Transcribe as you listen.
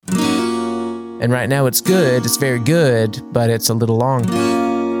And right now it's good, it's very good, but it's a little long.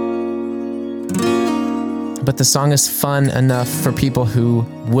 But the song is fun enough for people who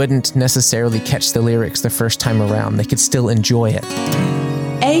wouldn't necessarily catch the lyrics the first time around. They could still enjoy it.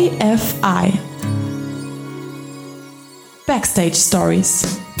 AFI Backstage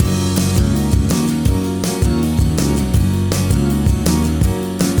Stories.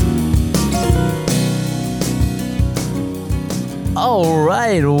 All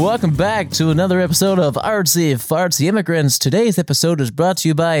right, welcome back to another episode of Artsy Fartsy Immigrants. Today's episode is brought to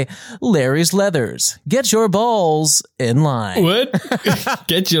you by Larry's Leathers. Get your balls in line. What?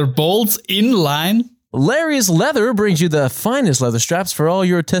 Get your balls in line? Larry's Leather brings you the finest leather straps for all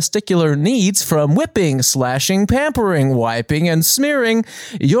your testicular needs, from whipping, slashing, pampering, wiping, and smearing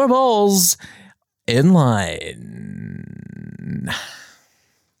your balls in line.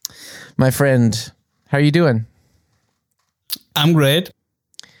 My friend, how are you doing? I'm great.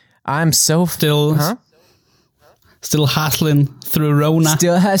 I'm so... Still hustling through Rona.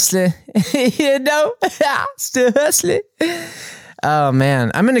 Still hustling. You know? Still hustling. Oh,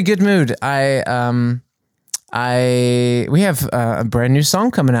 man. I'm in a good mood. We have a brand new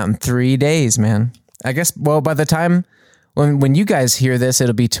song coming out in 3 days, man. I guess, well, by the time when you guys hear this,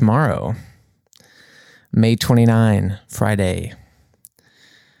 it'll be tomorrow. May 29, Friday.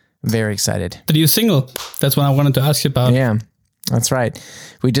 Very excited. The new single. That's what I wanted to ask you about. Yeah, that's right.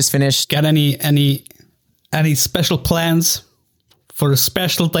 We just finished. Got any special plans for a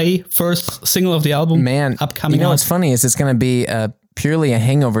special day? First single of the album? Man, upcoming. You know what's funny is it's going to be purely a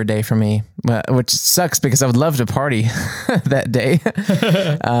hangover day for me, which sucks because I would love to party that day.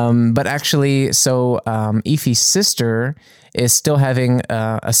 But actually, so Ify's sister is still having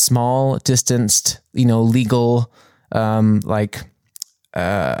a small distanced, legal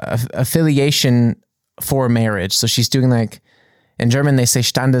affiliation for marriage. So she's doing in German they say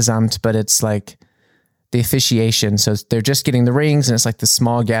Standesamt, but it's like the officiation. So they're just getting the rings, and it's like the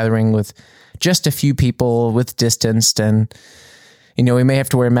small gathering with just a few people with distanced, and we may have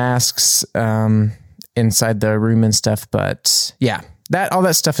to wear masks inside the room and stuff. But yeah, all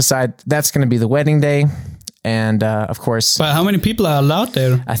that stuff aside, that's going to be the wedding day, and of course. But how many people are allowed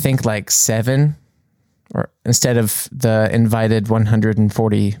there? I think 7. Or instead of the invited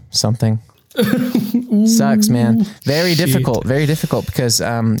 140 something. Sucks, man. Very difficult because,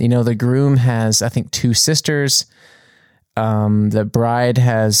 the groom has, I think, 2 sisters. The bride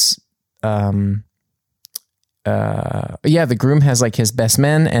has, the groom has his best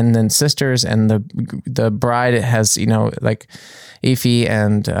men and then sisters, and the bride has, Ify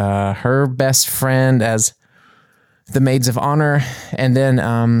and her best friend as the maids of honor. And then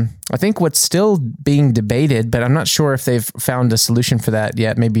I think what's still being debated, but I'm not sure if they've found a solution for that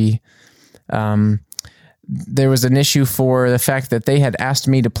yet. Maybe there was an issue for the fact that they had asked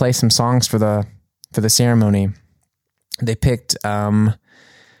me to play some songs for the ceremony. They picked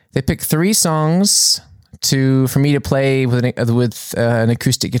 3 songs for me to play with an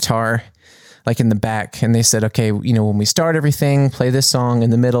acoustic guitar, in the back. And they said, okay, when we start everything, play this song. In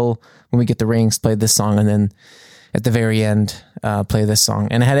the middle, when we get the rings, play this song, and then at the very end, play this song.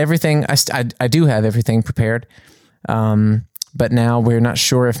 And I had everything. I do have everything prepared. But now we're not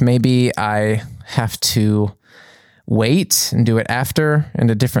sure if maybe I have to wait and do it after in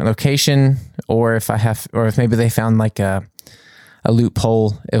a different location, or if maybe they found a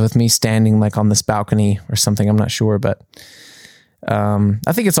loophole with me standing on this balcony or something. I'm not sure, but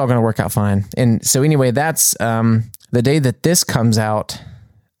I think it's all going to work out fine. And so anyway, that's the day that this comes out.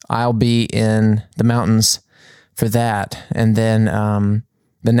 I'll be in the mountains for that. And then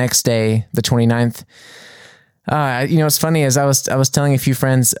the next day, the 29th, it's funny, as I was telling a few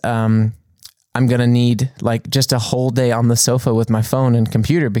friends, I'm going to need just a whole day on the sofa with my phone and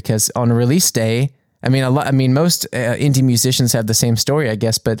computer, because on a release day, most indie musicians have the same story, I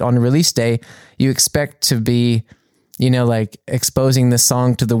guess, but on a release day, you expect to be, exposing this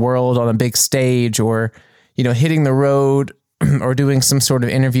song to the world on a big stage, or, hitting the road or doing some sort of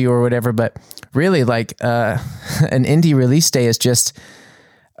interview or whatever. But really, an indie release day is just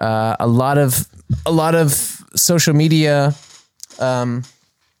a lot of social media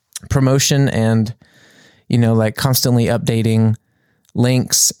promotion, and constantly updating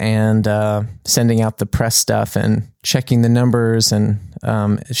links and sending out the press stuff and checking the numbers and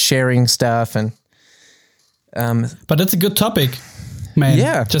sharing stuff. And but that's a good topic, man.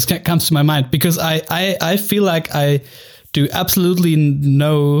 Yeah, just comes to my mind, because I feel like I do absolutely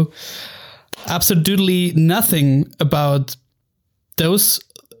nothing about those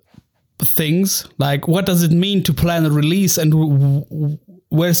things. What does it mean to plan a release, and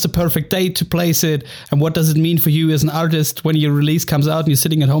where's the perfect day to place it, and what does it mean for you as an artist when your release comes out and you're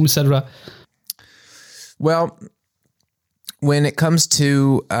sitting at home, etc.? Well, when it comes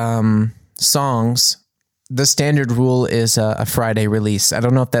to songs, the standard rule is a Friday release. I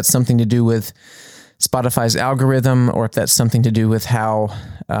don't know if that's something to do with Spotify's algorithm or if that's something to do with how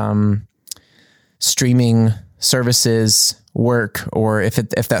streaming services work, or if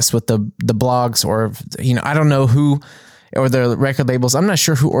that's what the blogs or, I don't know who, or the record labels. I'm not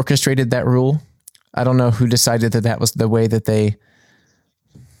sure who orchestrated that rule. I don't know who decided that was the way that they.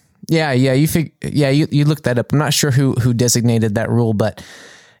 You looked that up. I'm not sure who designated that rule, but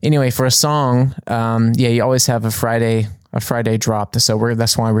anyway, for a song, you always have a Friday drop. So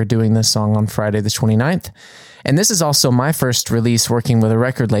that's why we're doing this song on Friday the 29th. And this is also my first release working with a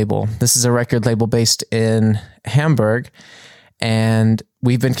record label. This is a record label based in Hamburg, and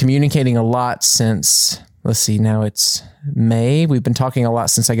we've been communicating a lot since, let's see, now it's May. We've been talking a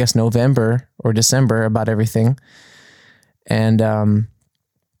lot since, I guess, November or December about everything. And,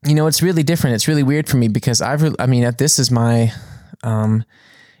 it's really different. It's really weird for me because this is my,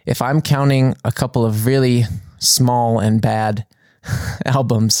 if I'm counting a couple of really small and bad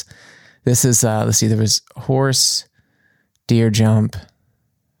albums, this is, let's see, there was Horse, Deer Jump,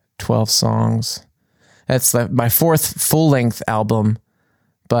 12 songs. That's my fourth full-length album,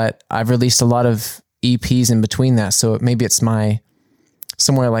 but I've released a lot of EPs in between that. So maybe it's my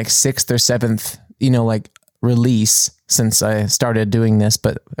somewhere like sixth or seventh, release since I started doing this.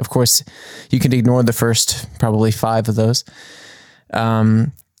 But of course, you can ignore the first probably 5 of those.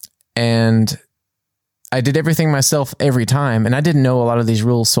 And I did everything myself every time, and I didn't know a lot of these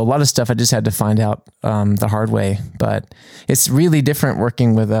rules. So a lot of stuff I just had to find out the hard way. But it's really different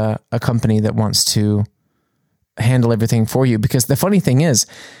working with a company that wants to handle everything for you. Because the funny thing is,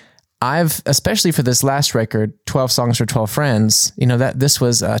 especially for this last record, 12 Songs for 12 Friends, that this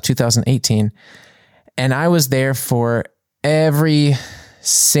was 2018. And I was there for every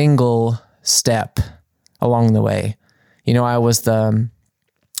single step along the way. I was of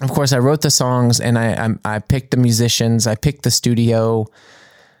course, I wrote the songs, and I picked the musicians. I picked the studio.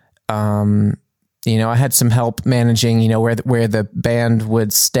 I had some help managing, where the band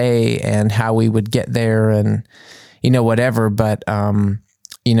would stay and how we would get there, and whatever. But I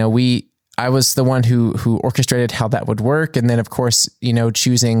was the one who orchestrated how that would work, and then of course,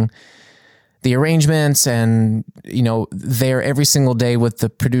 choosing the arrangements, and there every single day with the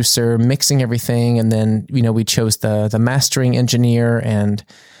producer mixing everything, and then we chose the mastering engineer, and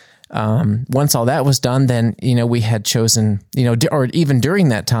once all that was done, then we had chosen or even during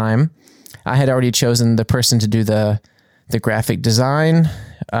that time, I had already chosen the person to do the graphic design.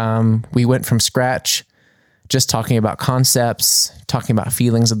 We went from scratch, just talking about concepts, talking about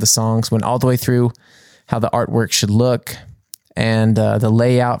feelings of the songs, went all the way through how the artwork should look, and the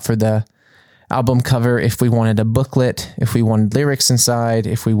layout for the album cover, if we wanted a booklet, if we wanted lyrics inside,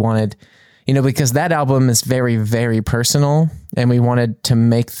 if we wanted, because that album is very, very personal, and we wanted to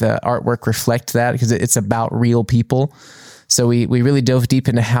make the artwork reflect that because it's about real people. So we really dove deep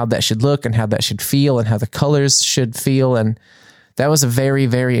into how that should look and how that should feel and how the colors should feel. And that was a very,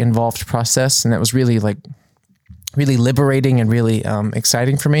 very involved process. And that was really really liberating and really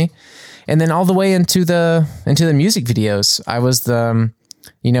exciting for me. And then all the way into the music videos, I was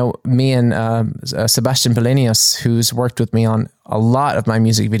me and Sebastian Belenius, who's worked with me on a lot of my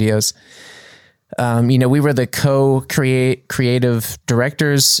music videos. We were the creative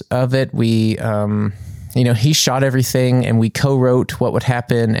directors of it. We, he shot everything, and we co-wrote what would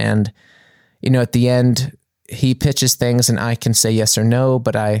happen. And, at the end, he pitches things and I can say yes or no,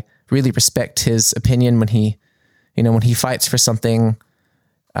 but I really respect his opinion when he fights for something.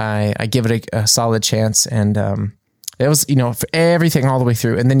 I give it a solid chance. And, it was, for everything all the way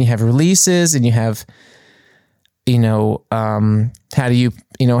through. And then you have releases, and you have, how do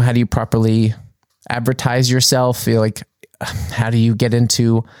you properly advertise yourself? How do you get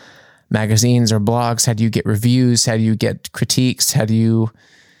into magazines or blogs? How do you get reviews? How do you get critiques? How do you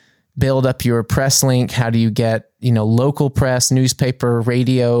build up your press link? How do you get, local press, newspaper,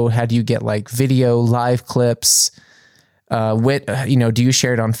 radio? How do you get video, live clips? Do you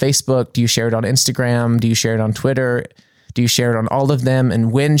share it on Facebook? Do you share it on Instagram? Do you share it on Twitter? Do you share it on all of them?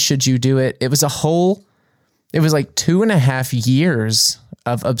 And when should you do it? It was like 2.5 years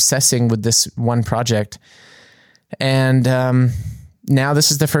of obsessing with this one project. And now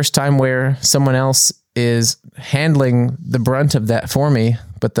this is the first time where someone else is handling the brunt of that for me.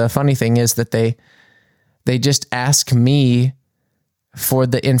 But the funny thing is that they just ask me for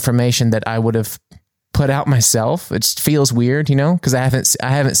the information that I would have put out myself. It feels weird, because I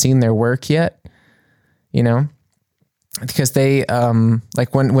haven't seen their work yet, because they,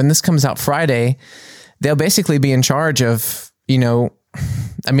 when this comes out Friday, they'll basically be in charge of,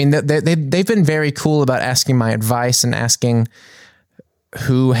 I mean, they've been very cool about asking my advice and asking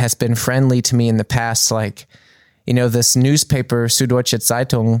who has been friendly to me in the past. Like, you know, this newspaper, Süddeutsche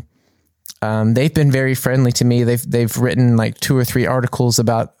Zeitung, they've been very friendly to me. They've written like 2 or 3 articles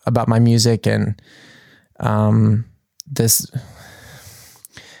about my music, and it's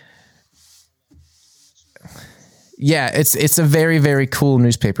a very, very cool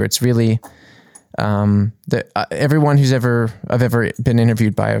newspaper. It's really everyone I've ever been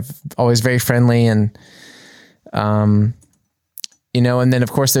interviewed by, I've always very friendly, and you know, and then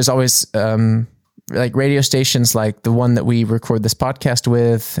of course there's always like radio stations like the one that we record this podcast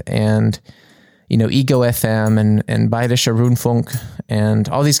with, and you know, Ego FM and Bayerischer Rundfunk, and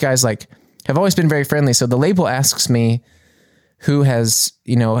all these guys like have always been very friendly. So the label asks me who has,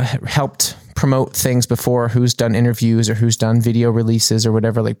 you know, helped promote things before, who's done interviews or who's done video releases or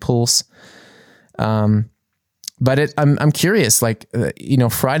whatever, like Pulse. But I'm curious, like, you know,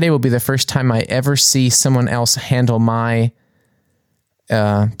 Friday will be the first time I ever see someone else handle my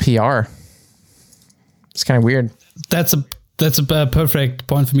PR. It's kind of weird. That's a perfect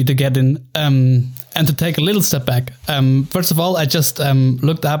point for me to get in, and to take a little step back. First of all, I just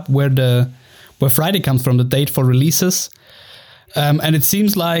looked up where Friday comes from, the date for releases, and it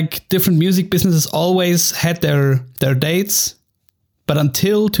seems like different music businesses always had their dates, but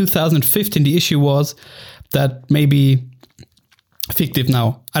until 2015, the issue was that maybe fictive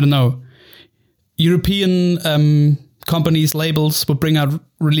now. I don't know. European companies, labels would bring out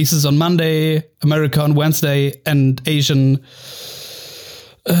releases on Monday, America on Wednesday, and Asian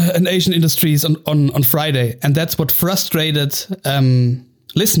industries on Friday. And that's what frustrated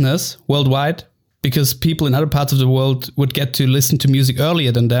listeners worldwide, because people in other parts of the world would get to listen to music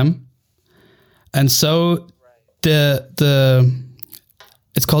earlier than them. And so the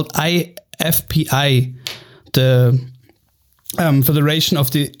it's called IFPI, the Federation of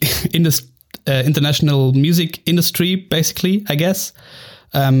the International Music Industry, basically, I guess.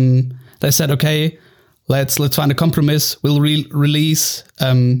 They said, okay, let's find a compromise. We'll release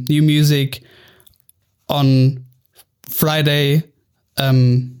new music on Friday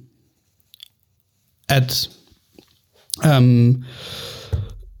at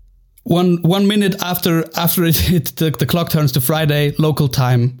 1 minute after the clock turns to Friday local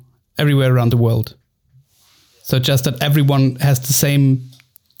time everywhere around the world. So just that everyone has the same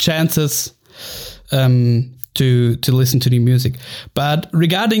chances to listen to new music. But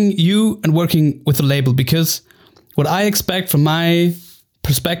regarding you and working with a label, because what I expect from my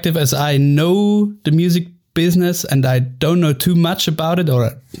perspective, as I know the music business and I don't know too much about it,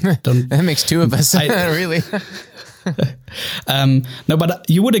 or don't, that makes 2 of us, really. No, but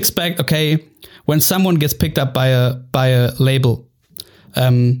you would expect, okay, when someone gets picked up by a label,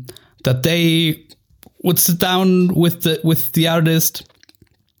 that they would sit down with the artist,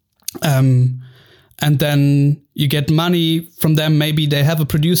 and then you get money from them. Maybe they have a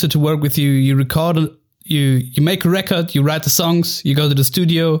producer to work with you. You record, you make a record, you write the songs, you go to the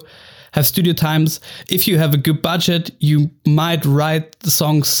studio, have studio times. If you have a good budget, you might write the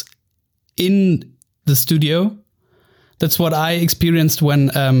songs in the studio. That's what I experienced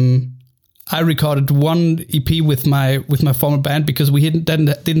when I recorded one EP with my former band, because we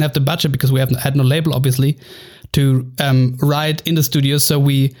didn't have the budget, because we had no label, obviously, to write in the studio. So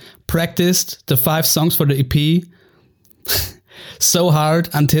we practiced the 5 songs for the EP so hard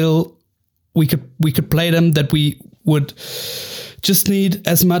until we could play them, that we would just need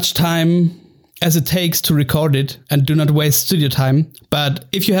as much time as it takes to record it and do not waste studio time. But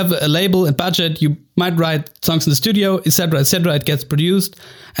if you have a label and budget, you might write songs in the studio, etc., etc. It gets produced,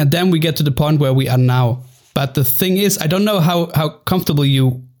 and then we get to the point where we are now. But the thing is, I don't know how comfortable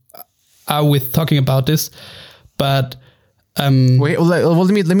you are with talking about this, but wait, well,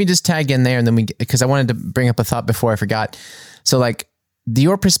 let me just tag in there, and then because I wanted to bring up a thought before I forgot. So, like,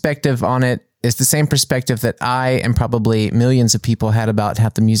 your perspective on it is the same perspective that I and probably millions of people had about how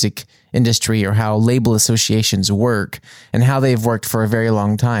the music industry or how label associations work, and how they've worked for a very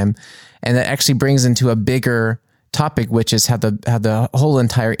long time. And that actually brings into a bigger topic, which is how the whole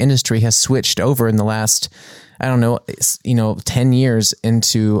entire industry has switched over in the last, I don't know, 10 years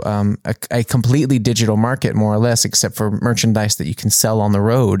into a completely digital market, more or less, except for merchandise that you can sell on the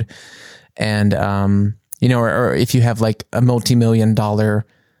road. And, or if you have like a multi-million-dollar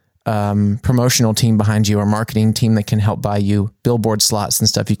promotional team behind you, or marketing team that can help buy you billboard slots and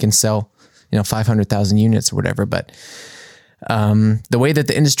stuff, you can sell, 500,000 units or whatever. But the way that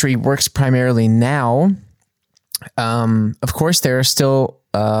the industry works primarily now, of course, there are still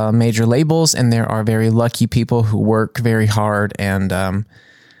major labels, and there are very lucky people who work very hard and,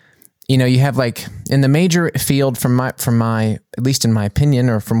 you have like in the major field from my, at least in my opinion,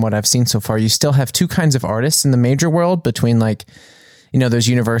 or from what I've seen so far, you still have two kinds of artists in the major world between like, there's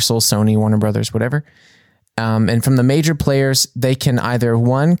Universal, Sony, Warner Brothers, whatever. And from the major players, they can either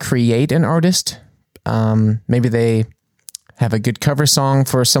one, create an artist. Maybe they have a good cover song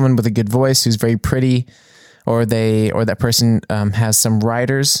for someone with a good voice who's very pretty, or that person has some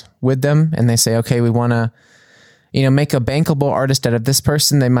writers with them, and they say, okay, we want to, make a bankable artist out of this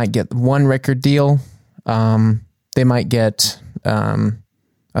person. They might get one record deal. They might get a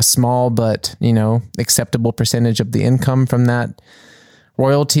small but acceptable percentage of the income from that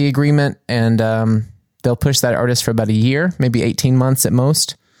royalty agreement, and they'll push that artist for about a year, maybe 18 months at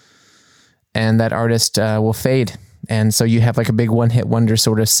most, and that artist will fade. And so you have like a big one-hit wonder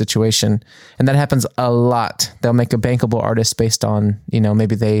sort of situation. And that happens a lot. They'll make a bankable artist based on,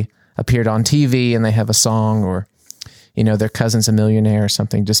 maybe they appeared on TV and they have a song, or, their cousin's a millionaire or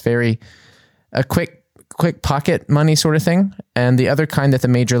something. Just a quick pocket money sort of thing. And the other kind that the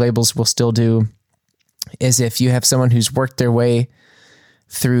major labels will still do is if you have someone who's worked their way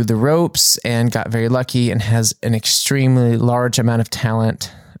through the ropes and got very lucky and has an extremely large amount of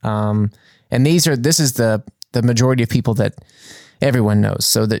talent. And this is the majority of people that everyone knows.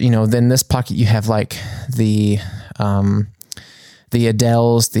 So that, then this pocket, you have like the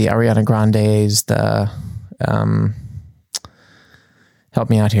Adeles, the Ariana Grandes, the, help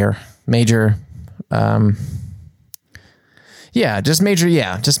me out here, just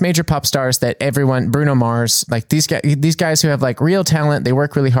major pop stars that everyone, Bruno Mars, like these guys who have like real talent, they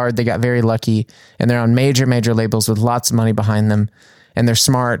work really hard, they got very lucky, and they're on major labels with lots of money behind them, and they're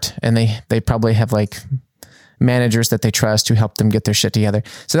smart, and they probably have like managers that they trust who help them get their shit together.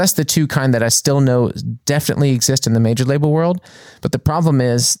 So that's the two kind that I still know definitely exist in the major label world. But the problem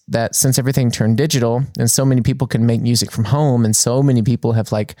is that since everything turned digital and so many people can make music from home, and so many people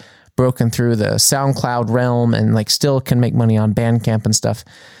have like broken through the SoundCloud realm and like still can make money on Bandcamp and stuff,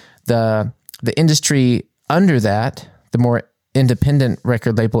 the industry under that, the more independent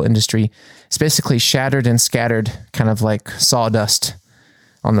record label industry, is basically shattered and scattered, kind of like sawdust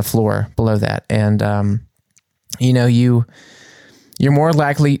on the floor below that. And you're more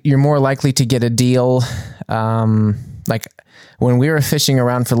likely to get a deal. Like when we were fishing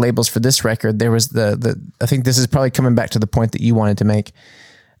around for labels for this record, there was I think this is probably coming back to the point that you wanted to make.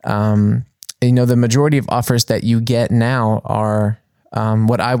 The majority of offers that you get now are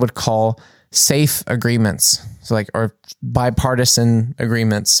what I would call safe agreements. So like, or bipartisan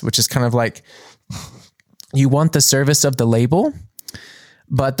agreements, which is kind of like you want the service of the label,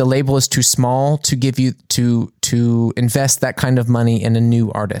 but the label is too small to give you to invest that kind of money in a new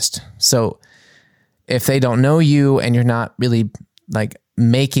artist. So if they don't know you and you're not really like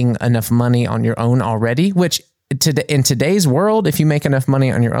making enough money on your own already, which in today's world, if you make enough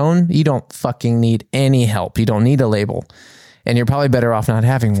money on your own, you don't fucking need any help. You don't need a label, and you're probably better off not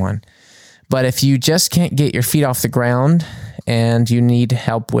having one. But if you just can't get your feet off the ground and you need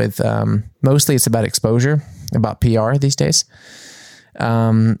help with, mostly it's about exposure, about PR these days,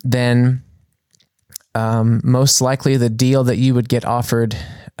 then most likely the deal that you would get offered,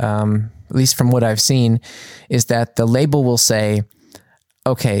 at least from what I've seen, is that the label will say,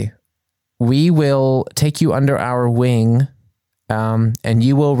 okay, we will take you under our wing, and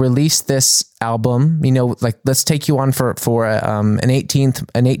you will release this album, like let's take you on for an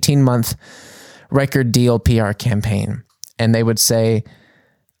 18-month record deal PR campaign. And they would say,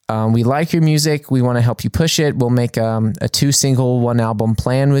 we like your music. We want to help you push it. We'll make a 2-single, 1-album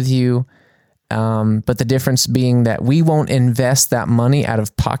plan with you. But the difference being that we won't invest that money out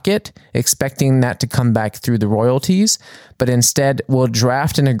of pocket, expecting that to come back through the royalties, but instead we'll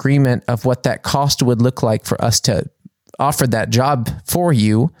draft an agreement of what that cost would look like for us to offer that job for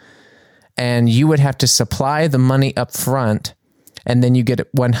you. And you would have to supply the money up front, and then you get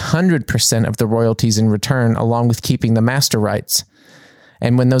 100% of the royalties in return, along with keeping the master rights.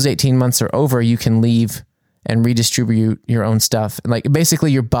 And when those 18 months are over, you can leave and redistribute your own stuff. Like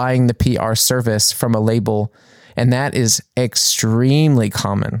basically you're buying the PR service from a label, and that is extremely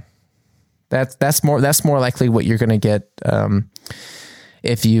common. That's more likely what you're going to get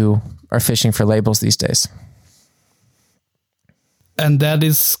if you are fishing for labels these days. And that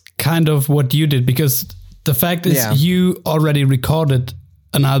is kind of what you did, because the fact is you already recorded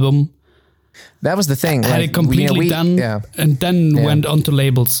an album. That was the thing. Had it completely done, and then went onto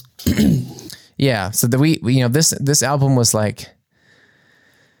labels. Yeah. So this album was like,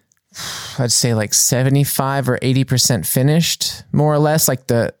 I'd say like 75 or 80% finished, more or less. Like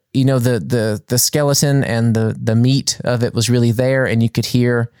the skeleton and the meat of it was really there, and you could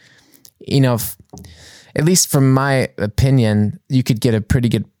hear, at least from my opinion, you could get a pretty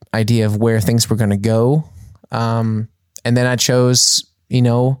good idea of where things were going to go. And then I chose,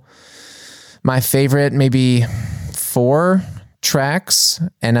 my favorite maybe 4 tracks,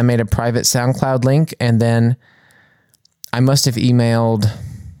 and I made a private SoundCloud link, and then I must have emailed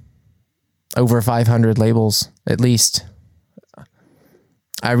over 500 labels at least.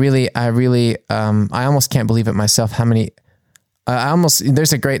 I almost can't believe it myself how many.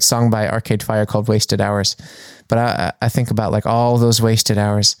 There's a great song by Arcade Fire called Wasted Hours, but I think about like all those wasted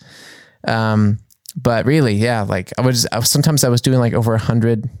hours. But really, yeah, like sometimes I was doing like over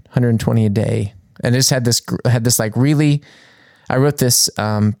 100, 120 a day, and I just had this like really, I wrote this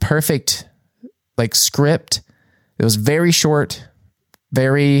perfect like script. It was very short,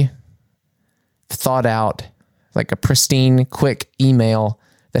 very thought out, like a pristine, quick email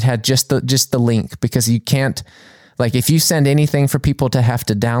that had just the link, because you can't, like, if you send anything for people to have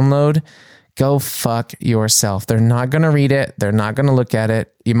to download, go fuck yourself. They're not going to read it. They're not going to look at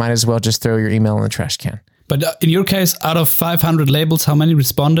it. You might as well just throw your email in the trash can. But in your case, out of 500 labels, how many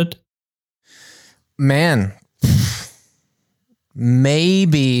responded? Man,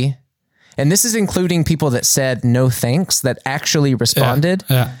 maybe, and this is including people that said no thanks, that actually responded.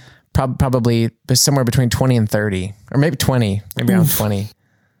 Yeah. Probably somewhere between 20 and 30, or maybe 20, maybe around 20.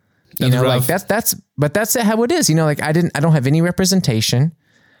 That's rough. Like that's how it is. Like I don't have any representation.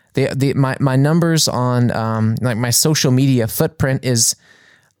 My numbers on like my social media footprint is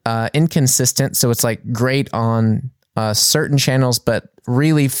inconsistent. So it's like great on certain channels, but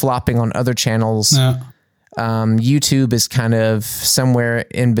really flopping on other channels. Yeah. YouTube is kind of somewhere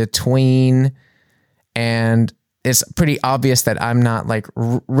in between, and it's pretty obvious that I'm not like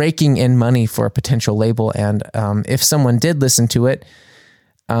raking in money for a potential label. And if someone did listen to it,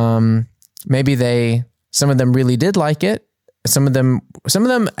 maybe some of them really did like it. Some of them,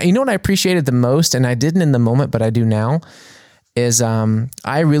 what I appreciated the most, and I didn't in the moment, but I do now, is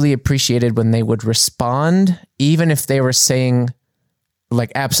I really appreciated when they would respond, even if they were saying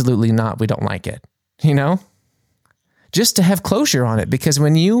like, absolutely not, we don't like it, just to have closure on it. Because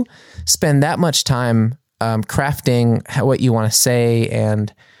when you spend that much time crafting what you want to say,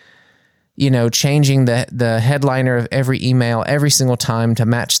 and changing the headliner of every email every single time to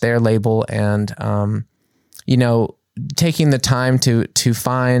match their label, and taking the time to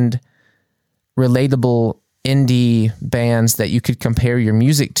find relatable indie bands that you could compare your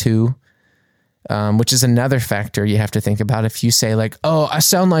music to, which is another factor you have to think about. If you say like, oh, I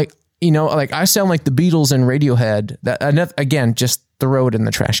sound like I sound like the Beatles and Radiohead, that again, just throw it in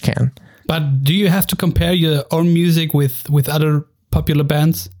the trash can. But do you have to compare your own music with other popular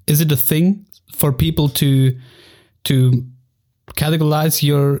bands? Is it a thing for people to categorize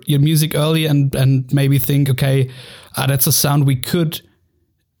your music early and maybe think, okay, that's a sound we could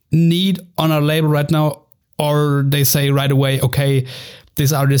need on our label right now? Or they say right away, okay,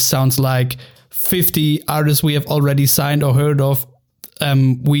 this artist sounds like 50 artists we have already signed or heard of.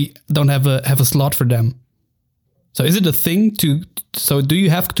 We don't have a slot for them. So is it a thing so do you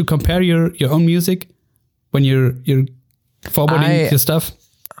have to compare your own music when you're forwarding your stuff?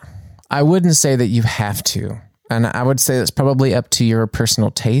 I wouldn't say that you have to. And I would say that's probably up to your personal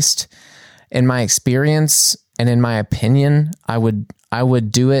taste. In my experience and in my opinion, I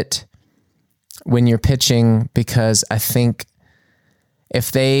would do it when you're pitching, because I think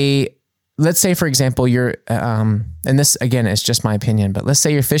if let's say, for example, you're, and this again is just my opinion, but let's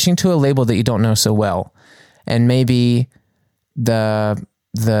say you're fishing to a label that you don't know so well. And maybe the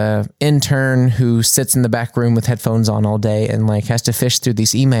intern who sits in the back room with headphones on all day and like has to fish through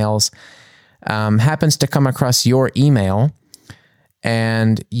these emails, happens to come across your email,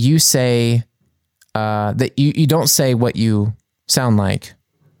 and you say that you don't say what you sound like.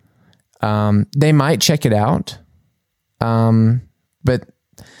 They might check it out, but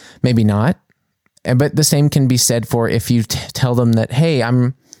maybe not. But the same can be said for if you tell them that, hey,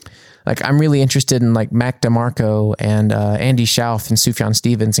 I'm really interested in like Mac DeMarco and Andy Schauf and Sufjan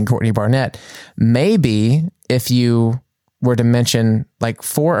Stevens and Courtney Barnett. Maybe if you were to mention like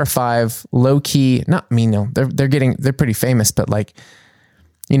 4 or 5 low key, they're pretty famous, but like,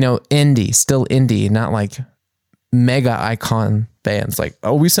 indie, still indie, not like mega icon bands like,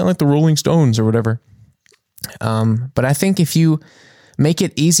 oh, we sound like the Rolling Stones or whatever. But I think if you make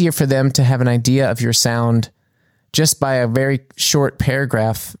it easier for them to have an idea of your sound just by a very short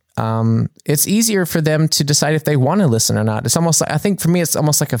paragraph, it's easier for them to decide if they want to listen or not. It's almost like, I think for me, it's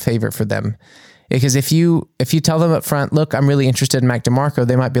almost like a favor for them, because if you tell them up front, look, I'm really interested in Mac DeMarco,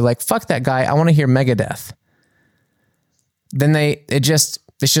 they might be like, fuck that guy, I want to hear Megadeth. Then it's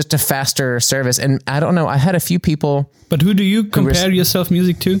just a faster service. And I don't know, I had a few people. But who do you compare yourself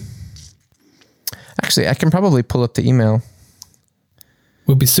music to? Actually, I can probably pull up the email.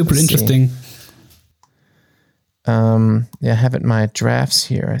 Would be super interesting. Yeah, I have it in my drafts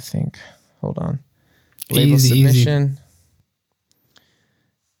here, I think. Hold on. Label submission.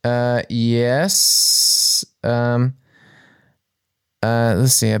 Yes.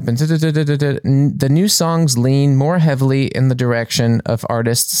 Let's see. I've been the new songs lean more heavily in the direction of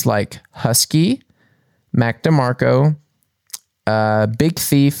artists like Husky, Mac DeMarco, Big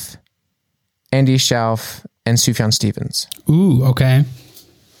Thief, Andy Schauf, and Sufjan Stevens. Ooh, okay.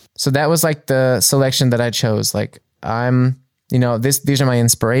 So that was like the selection that I chose. Like these are my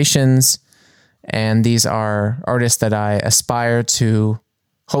inspirations, and these are artists that I aspire to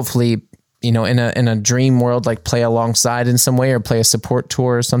hopefully, in a dream world, like play alongside in some way or play a support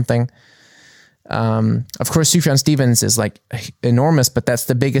tour or something. Of course, Sufjan Stevens is like enormous, but that's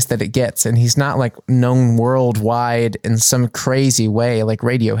the biggest that it gets. And he's not like known worldwide in some crazy way like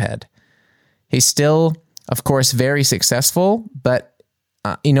Radiohead. He's still, of course, very successful, but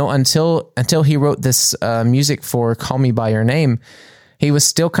until he wrote this music for Call Me By Your Name, he was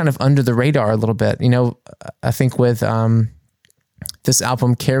still kind of under the radar a little bit. I think with this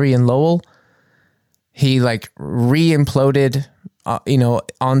album, Carrie and Lowell, he like re-imploded,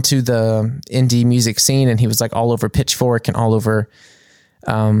 onto the indie music scene, and he was like all over Pitchfork and all over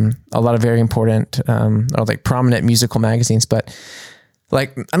a lot of very important or like prominent musical magazines. But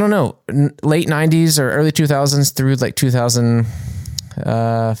like, I don't know, late 90s or early 2000s through like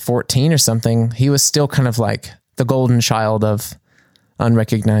 2014 or something, he was still kind of like the golden child of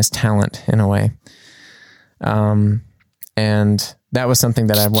unrecognized talent in a way. And that was something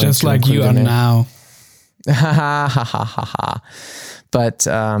that I wanted just to like you are now. But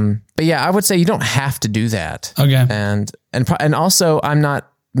yeah, I would say you don't have to do that. Okay. And also I'm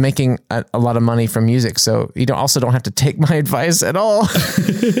not making a lot of money from music, so you don't have to take my advice at all.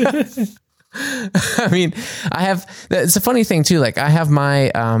 I mean, it's a funny thing too. Like I have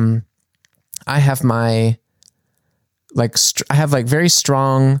very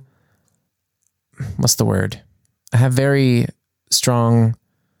strong, what's the word? I have very strong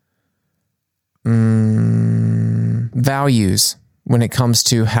values when it comes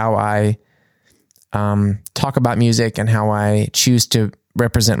to how I talk about music and how I choose to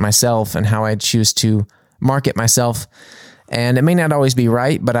represent myself and how I choose to market myself. And it may not always be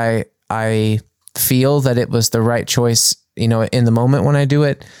right, but I feel that it was the right choice, in the moment when I do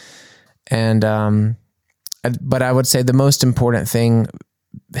it. And but I would say the most important thing,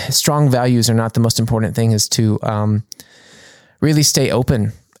 strong values are not the most important thing, is to really stay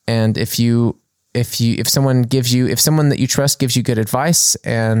open. And if someone that you trust gives you good advice,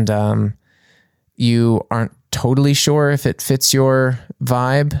 and you aren't totally sure if it fits your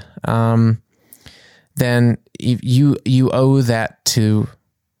vibe, then you owe that to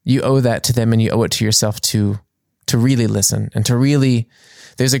them, and you owe it to yourself to really listen and to really.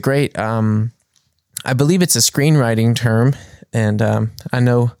 There's a great, I believe it's a screenwriting term, and I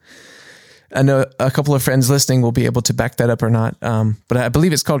know a couple of friends listening will be able to back that up or not. But I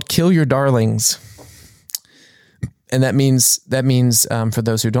believe it's called "Kill Your Darlings," and that means for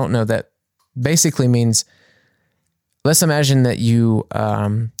those who don't know, that basically means, let's imagine that you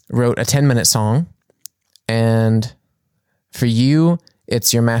wrote a 10-minute song, and for you,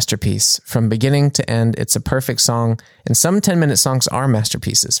 it's your masterpiece from beginning to end. It's a perfect song, and some 10-minute songs are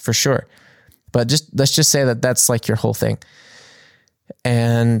masterpieces for sure. But let's just say that that's like your whole thing.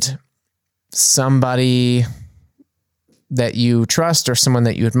 And somebody that you trust, or someone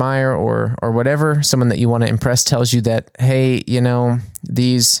that you admire, or whatever, someone that you want to impress, tells you that, hey,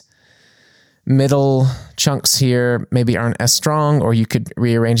 these middle chunks here maybe aren't as strong, or you could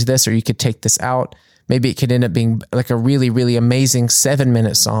rearrange this, or you could take this out. Maybe it could end up being like a really, really amazing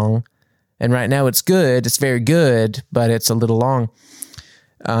 7-minute song. And right now it's good. It's very good, but it's a little long.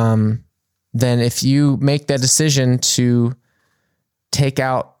 Then if you make that decision to take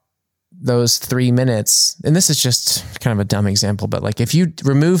out those 3 minutes, and this is just kind of a dumb example, but like if you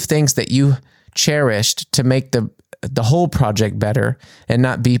remove things that you cherished to make the whole project better, and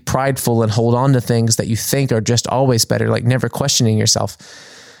not be prideful and hold on to things that you think are just always better, like never questioning yourself,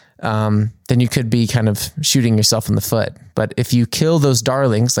 then you could be kind of shooting yourself in the foot. But if you kill those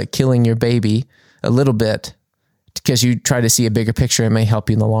darlings, like killing your baby a little bit, because you try to see a bigger picture, it may help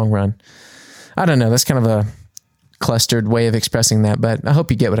you in the long run. I don't know. That's kind of a clustered way of expressing that, but I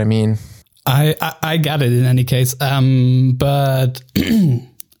hope you get what I mean. I got it in any case. But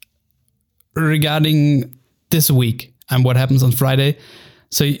regarding this week and what happens on Friday.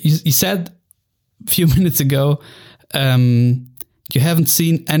 So you said a few minutes ago, you haven't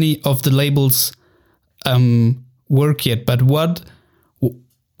seen any of the labels work yet, but what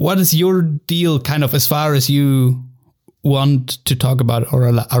is your deal kind of as far as you want to talk about it or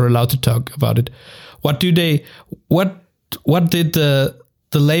are allowed to talk about it. What did the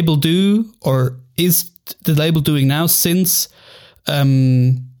label do, or is the label doing now since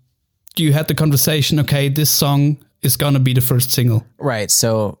you had the conversation, okay, this song is going to be the first single? Right.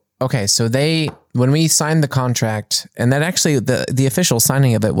 So, okay. So when we signed the contract, and that actually the official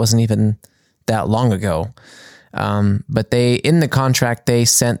signing of it wasn't even that long ago. But in the contract, they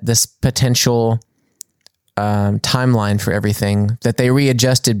sent this potential timeline for everything that they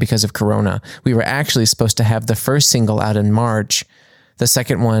readjusted because of Corona. We were actually supposed to have the first single out in March, the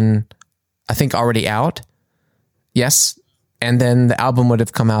second one, I think, already out. Yes. And then the album would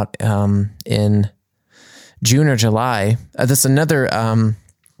have come out in June or July. That's another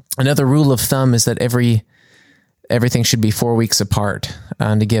rule of thumb, is that everything should be 4 weeks apart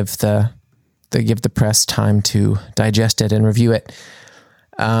to give the press time to digest it and review it.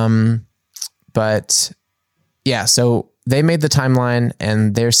 But yeah, so they made the timeline,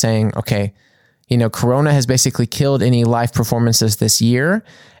 and they're saying, okay, Corona has basically killed any live performances this year.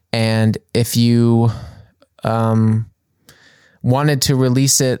 And if you wanted to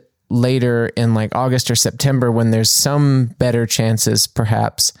release it later in like August or September, when there's some better chances,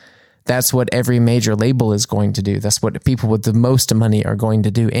 perhaps, that's what every major label is going to do. That's what people with the most money are going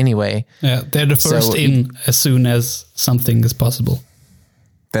to do anyway. Yeah, they're the first in as soon as something is possible.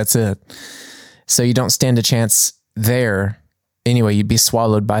 That's it. So you don't stand a chance there anyway. You'd be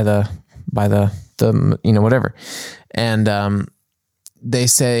swallowed by the whatever. And they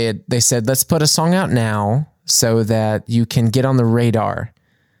said, let's put a song out now so that you can get on the radar,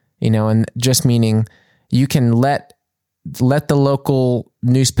 and just meaning you can let the local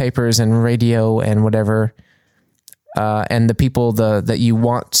newspapers and radio and whatever, and the people that you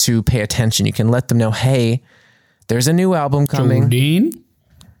want to pay attention, you can let them know, hey, there's a new album coming. Jordine?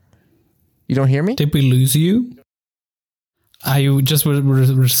 You don't hear me? Did we lose you? I just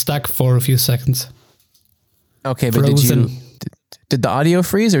were stuck for a few seconds. Okay, but did the audio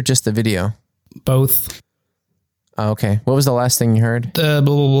freeze or just the video? Both. Oh, okay. What was the last thing you heard? Blah,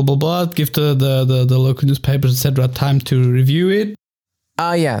 blah, blah, blah, blah. Give the local newspapers, etc. time to review it.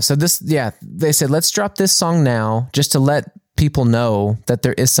 Yeah. So they said, let's drop this song now just to let people know that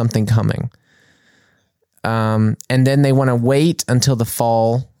there is something coming. And then they want to wait until the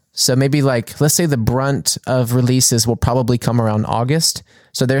fall. So maybe let's say the brunt of releases will probably come around August.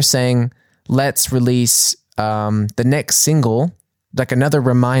 So they're saying, let's release the next single, like another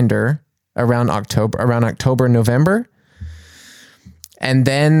reminder, around October, November. And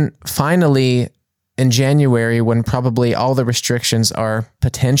then finally in January, when probably all the restrictions are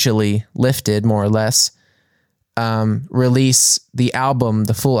potentially lifted, more or less, release the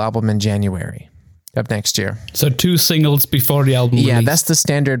full album in January of next year. So 2 singles before the album release. That's the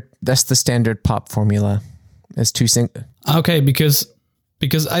standard pop formula. Is 2 singles. Okay, because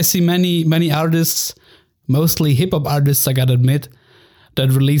I see many artists, mostly hip hop artists, I gotta admit, that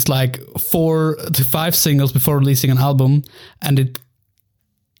release like 4 to 5 singles before releasing an album, and it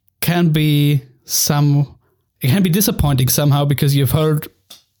can be disappointing somehow, because you've heard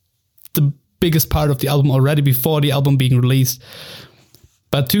the biggest part of the album already before the album being released.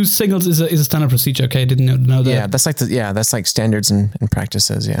 But 2 singles is a standard procedure. Okay, I didn't know that. Yeah, that's like standards and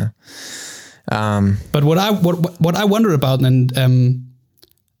practices. Yeah. But what I wonder about, and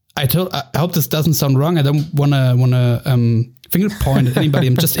I hope this doesn't sound wrong. I don't wanna finger point at anybody.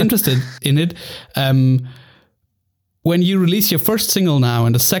 I'm just interested in it. When you release your first single now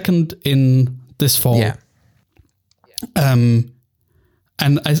and the second in this fall,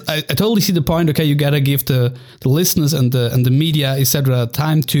 and I totally see the point. Okay, you gotta give the listeners and the media, etc.,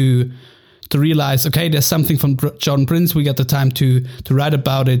 time to realize, okay, there's something from Jordan Prince. We got the time to write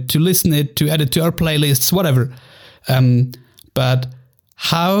about it, to listen it, to add it to our playlists, whatever. But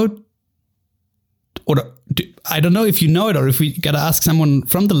how, I don't know if you know it or if we gotta ask someone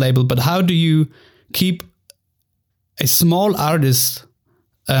from the label, but how do you keep a small artist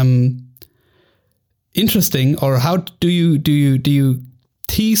interesting, or how do you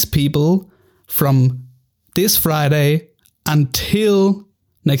tease people from this Friday until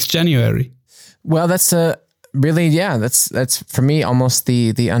next January? Well, that's that's for me almost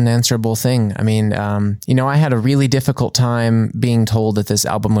the unanswerable thing. I mean, I had a really difficult time being told that this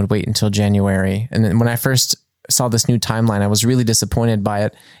album would wait until January. And then when I first saw this new timeline, I was really disappointed by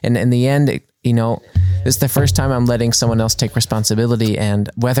it. And in the end, this is the first time I'm letting someone else take responsibility, and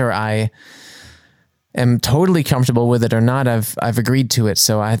whether I am totally comfortable with it or not, I've agreed to it.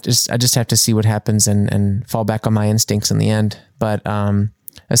 So I just have to see what happens and fall back on my instincts in the end. But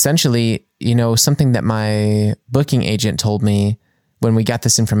essentially, something that my booking agent told me when we got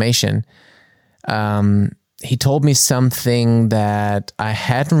this information, he told me something that I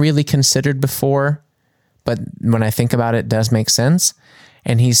hadn't really considered before, but when I think about it, does make sense.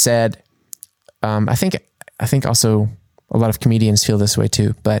 And he said, I think also a lot of comedians feel this way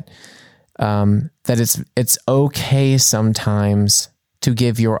too, but that it's okay sometimes to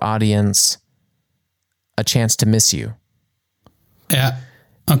give your audience a chance to miss you. Yeah.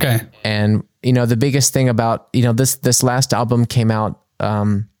 Okay. And the biggest thing about this last album came out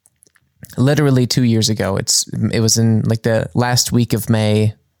literally 2 years ago. It was in like the last week of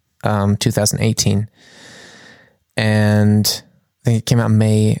May 2018, and I think it came out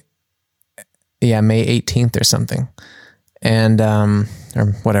May 18th or something, and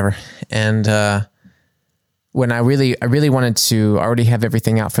or whatever. And when I really wanted to already have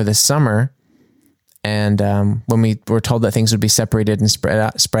everything out for this summer, and when we were told that things would be separated and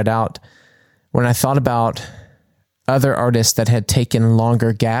spread out, when I thought about other artists that had taken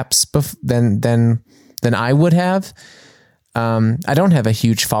longer gaps than I would have, I don't have a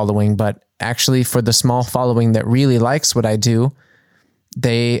huge following, but actually for the small following that really likes what I do,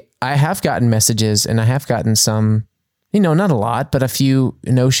 I have gotten messages, and I have gotten some, not a lot, but a few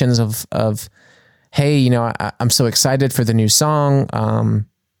notions of hey, I'm so excited for the new song.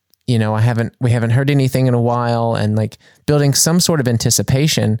 We haven't heard anything in a while, and like building some sort of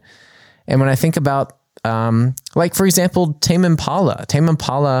anticipation. And when I think about, like for example, Tame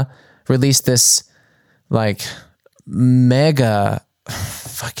Impala released this like mega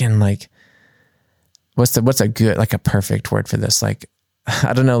fucking like, what's a good, like a perfect word for this? Like,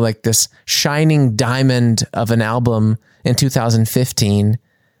 I don't know, like this shining diamond of an album in 2015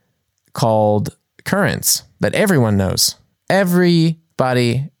 called Currents that everyone knows.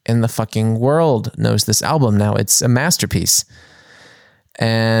 Everybody in the fucking world knows this album now. It's a masterpiece.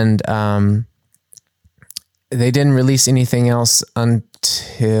 And they didn't release anything else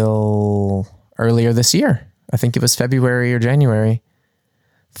until earlier this year. I think it was February or January.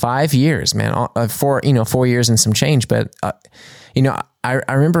 5 years, man. 4 years and some change. But I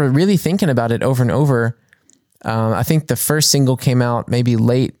remember really thinking about it over and over. I think the first single came out maybe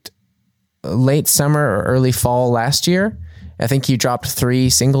late summer or early fall last year. I think he dropped 3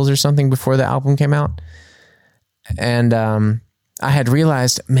 singles or something before the album came out. And I had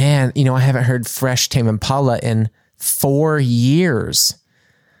realized, man, I haven't heard fresh Tame Impala in 4 years.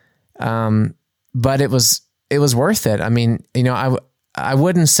 But it was worth it. I mean, I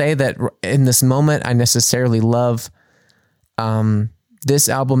wouldn't say that in this moment I necessarily love this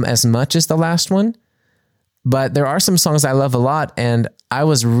album as much as the last one, but there are some songs I love a lot, and I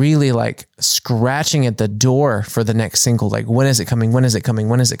was really like scratching at the door for the next single. Like, when is it coming? When is it coming?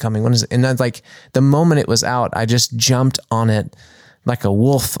 When is it coming? When is it? And then, like, the moment it was out, I just jumped on it like a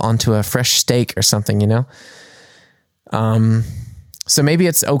wolf onto a fresh steak or something, So maybe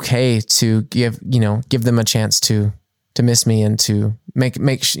it's okay to give them a chance to miss me, and to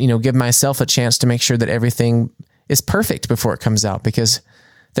give myself a chance to make sure that everything is perfect before it comes out, because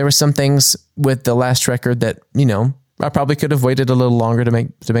there were some things with the last record that, I probably could have waited a little longer to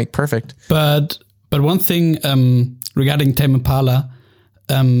make perfect. But one thing regarding Tame Impala,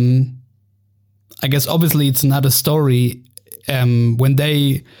 I guess obviously it's not a story when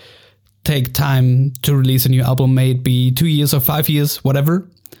they take time to release a new album, may it be 2 years or 5 years, whatever,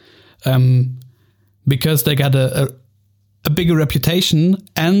 because they got a bigger reputation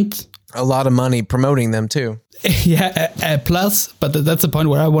and a lot of money promoting them too. Yeah, plus, but that's the point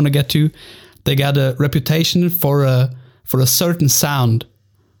where I want to get to. They got a reputation for a certain sound.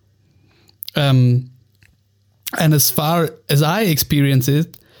 And as far as I experience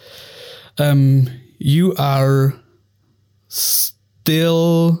it, you are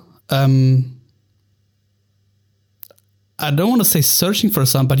still, I don't want to say searching for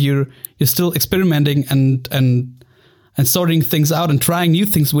some, but you're still experimenting and sorting things out and trying new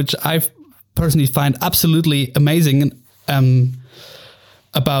things, which I personally find absolutely amazing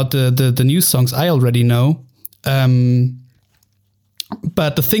about the new songs I already know. But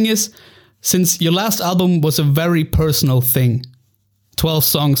the thing is, since your last album was a very personal thing, 12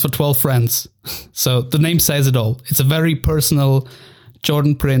 songs for 12 friends. So the name says it all. It's a very personal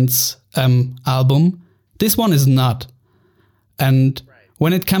Jordan Prince album. This one is not. And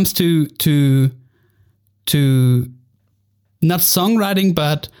when it comes to not songwriting,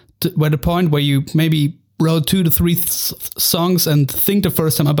 but where the point where you maybe wrote 2 to 3 songs and think the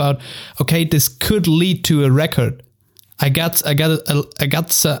first time about, okay, this could lead to a record. I got a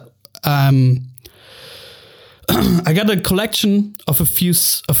collection of a few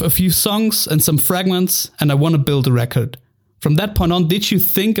songs and some fragments, and I want to build a record. From that point on, did you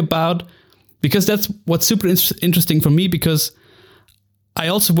think about, because that's what's super interesting for me, because I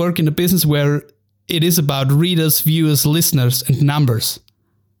also work in a business where it is about readers, viewers, listeners, and numbers.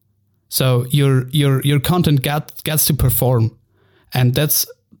 So your content gets to perform, and that's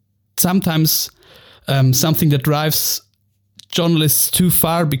sometimes something that drives journalists too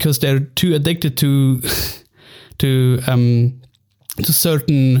far because they're too addicted to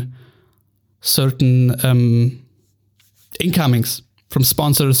certain incomings from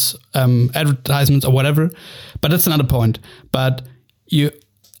sponsors, advertisements, or whatever. But that's another point. But you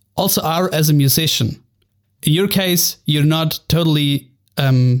also are as a musician. In your case, you're not totally.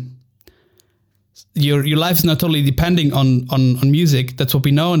 Your life is not totally depending on music. That's what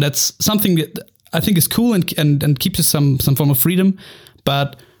we know, and that's something that I think is cool and keeps you some form of freedom.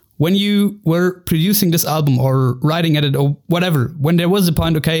 But when you were producing this album or writing at it or whatever, when there was a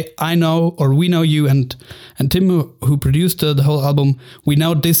point, okay, I know, or we know you and Tim who produced the whole album, we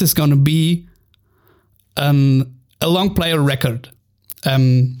know this is going to be a long player record.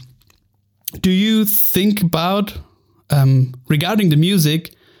 Do you think about regarding the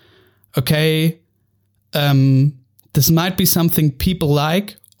music? Okay. This might be something people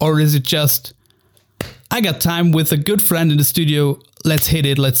like, or is it just, I got time with a good friend in the studio, let's hit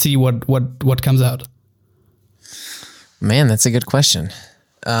it, let's see what comes out? Man, that's a good question.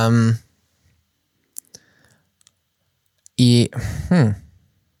 I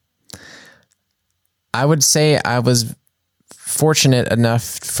would say I was fortunate enough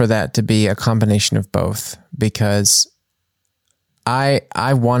for that to be a combination of both, because I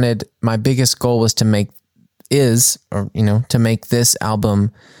wanted, my biggest goal was to make this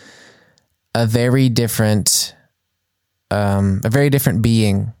album a very different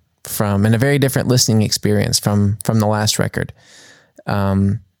being from, and a very different listening experience from the last record.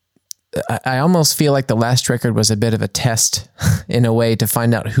 I almost feel like the last record was a bit of a test in a way to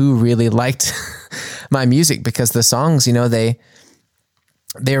find out who really liked my music, because the songs, they're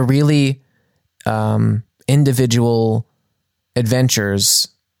really individual adventures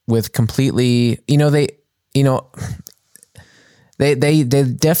with completely, they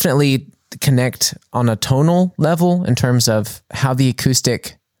definitely connect on a tonal level in terms of how the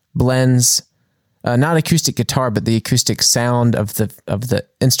acoustic blends, not acoustic guitar, but the acoustic sound of the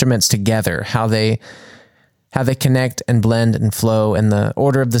instruments together, how they connect and blend and flow, and the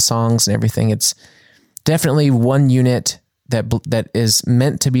order of the songs and everything. It's definitely one unit that is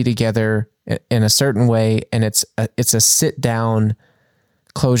meant to be together in a certain way, and it's a sit down,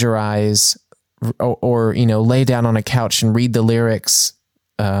 close your eyes, or lay down on a couch and read the lyrics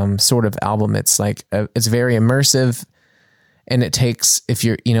sort of album. It's like it's very immersive, and it takes, if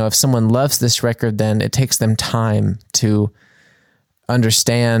someone loves this record, then it takes them time to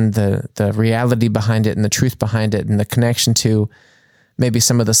understand the reality behind it and the truth behind it and the connection to maybe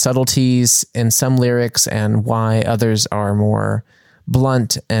some of the subtleties in some lyrics and why others are more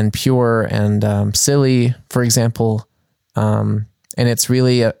blunt and pure and silly, for example. And it's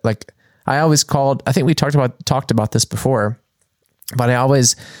really like, I think we talked about this before, but I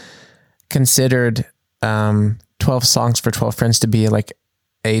always considered 12 Songs for 12 Friends to be like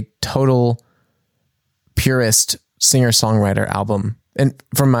a total purist singer-songwriter album. And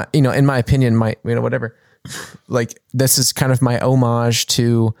from my, in my opinion, whatever, like this is kind of my homage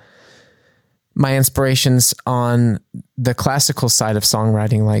to my inspirations on the classical side of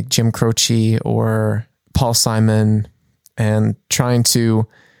songwriting, like Jim Croce or Paul Simon, and trying to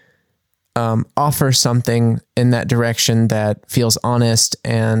offer something in that direction that feels honest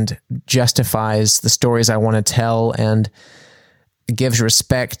and justifies the stories I want to tell and gives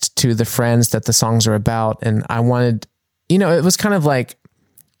respect to the friends that the songs are about. And I wanted, it was kind of like,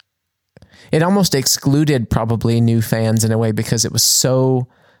 it almost excluded probably new fans in a way, because it was so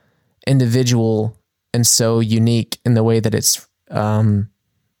individual and so unique in the way that it's,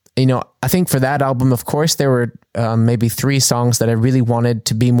 I think for that album, of course, there were maybe 3 songs that I really wanted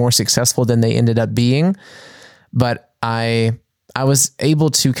to be more successful than they ended up being. But I was able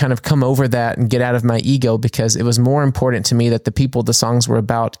to kind of come over that and get out of my ego, because it was more important to me that the people the songs were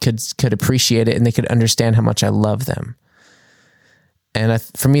about could appreciate it and they could understand how much I love them. And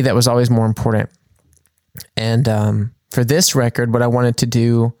for me, that was always more important. And for this record, what I wanted to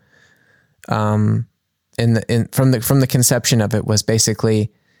do from the conception of it was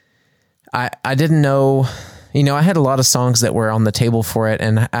basically, I didn't know, I had a lot of songs that were on the table for it,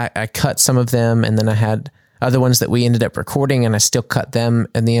 and I cut some of them, and then I had other ones that we ended up recording, and I still cut them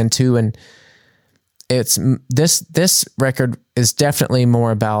in the end too. And it's this record is definitely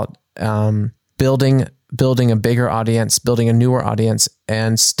more about building a bigger audience, building a newer audience,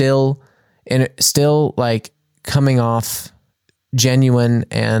 and still like coming off genuine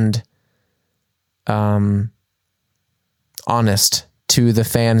and honest to the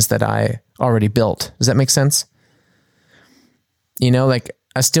fans that I already built. Does that make sense? You know, like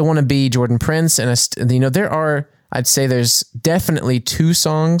I still want to be Jordan Prince, and I'd say there's definitely 2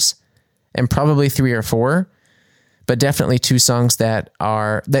 songs and probably 3 or 4, but definitely 2 songs that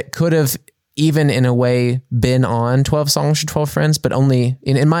could have even in a way been on 12 Songs for 12 Friends, but only,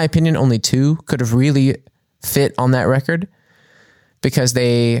 in my opinion, only 2 could have really fit on that record because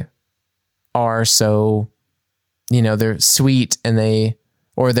they are so, they're sweet and they're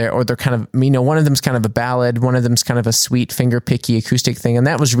kind of, one of them's kind of a ballad, one of them's kind of a sweet finger picky acoustic thing. And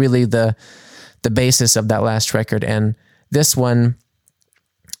that was really the basis of that last record. And this one,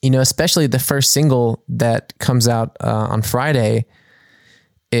 especially the first single that comes out on Friday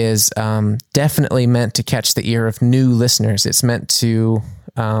is definitely meant to catch the ear of new listeners. It's meant to,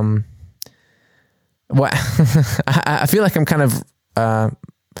 I feel like I'm kind of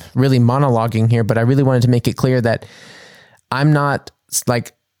really monologuing here, but I really wanted to make it clear that I'm not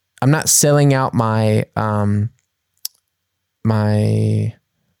selling out my my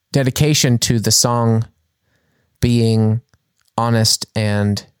dedication to the song being honest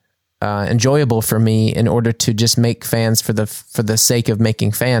and enjoyable for me in order to just make fans for the sake of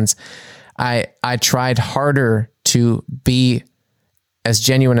making fans. I tried harder to be as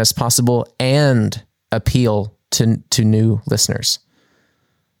genuine as possible and appeal to new listeners.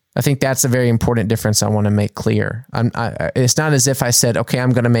 I think that's a very important difference I want to make clear. It's not as if I said, okay,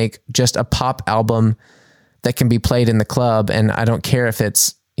 I'm going to make just a pop album that can be played in the club, and I don't care if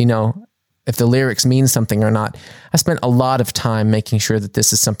it's, if the lyrics mean something or not. I spent a lot of time making sure that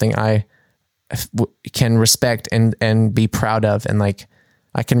this is something I can respect and be proud of, and like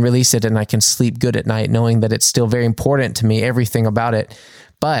I can release it and I can sleep good at night knowing that it's still very important to me, everything about it.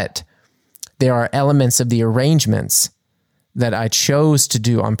 But there are elements of the arrangements that I chose to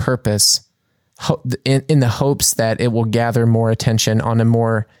do on purpose in the hopes that it will gather more attention on a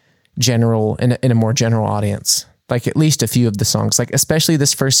more general, in a more general audience. Like at least a few of the songs, like especially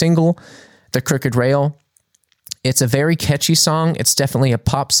this first single, The Crooked Rail. It's a very catchy song. It's definitely a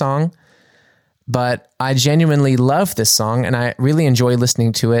pop song, but I genuinely love this song and I really enjoy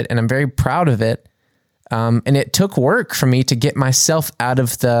listening to it and I'm very proud of it. And it took work for me to get myself out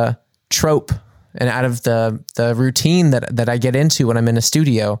of the trope and out of the routine that I get into when I'm in a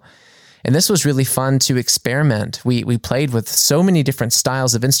studio. And this was really fun to experiment. We played with so many different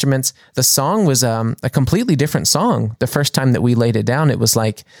styles of instruments. The song was a completely different song. The first time that we laid it down, it was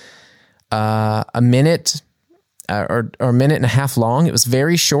like a minute or a minute and a half long. It was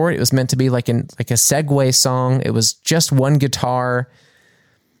very short. It was meant to be like a segue song. It was just one guitar.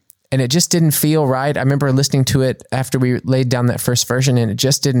 And it just didn't feel right. I remember listening to it after we laid down that first version and it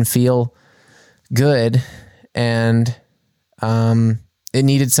just didn't feel good. And it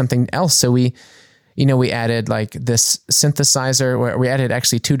needed something else. So we added like this synthesizer where we added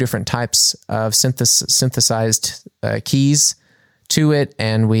actually 2 different types of synthesized keys to it.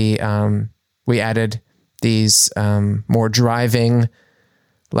 And we added these more driving,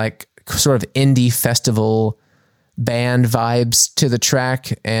 like sort of indie festival band vibes to the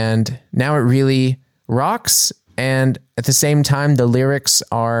track. And now it really rocks. And at the same time, the lyrics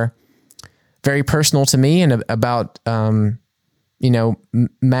are very personal to me and about,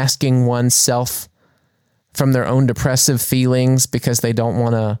 masking oneself from their own depressive feelings because they don't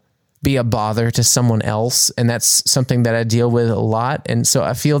want to be a bother to someone else. And that's something that I deal with a lot. And so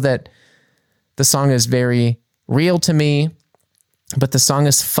I feel that the song is very real to me, but the song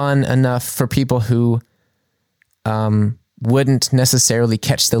is fun enough for people who wouldn't necessarily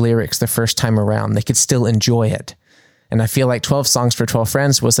catch the lyrics the first time around. They could still enjoy it. And I feel like 12 Songs for 12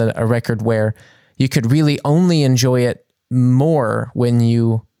 Friends was a record where you could really only enjoy it more when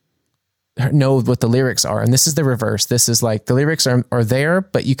you know what the lyrics are. And this is the reverse. This is like the lyrics are there,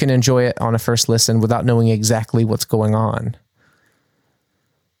 but you can enjoy it on a first listen without knowing exactly what's going on.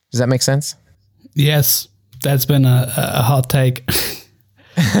 Does that make sense? Yes, that's been a hot take.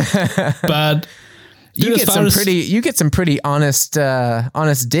 But you get some pretty honest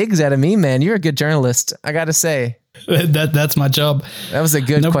digs out of me, man. You're a good journalist, I got to say. That's my job. That was a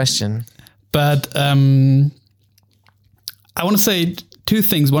good question. But I want to say 2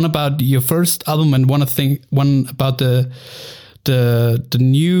 things. One about your first album, and one about the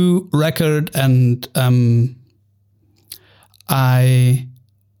new record. And I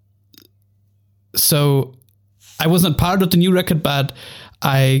wasn't part of the new record, but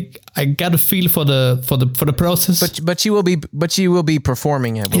I got a feel for the process. But you will be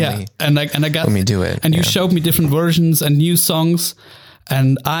performing it when we do it. And you showed me different versions and new songs,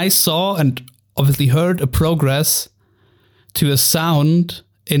 and I saw and obviously heard a progress to a sound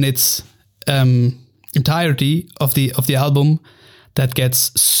in its entirety of the album that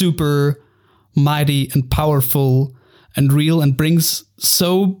gets super mighty and powerful and real and brings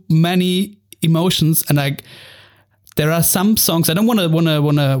so many emotions. And there are some songs, I don't want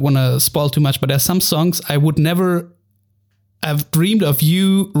to spoil too much, but there are some songs I would never have dreamed of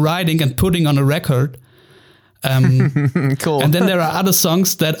you writing and putting on a record. Cool. And then there are other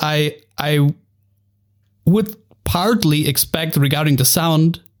songs that I would partly expect regarding the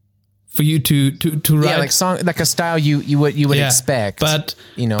sound for you to write. Yeah, like a style you would expect. But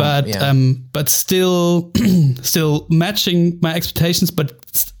but still matching my expectations, but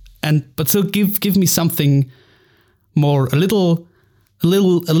still give me something more, a little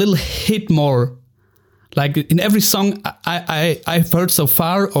hit more. Like in every song I've heard so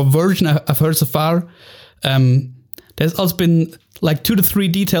far, or version I've heard so far, there's also been like 2 to 3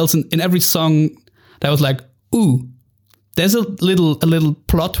 details in every song that was like, ooh, there's a little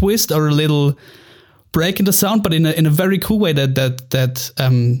plot twist or a little break in the sound, but in a very cool way that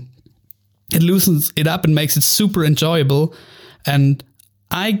it loosens it up and makes it super enjoyable. And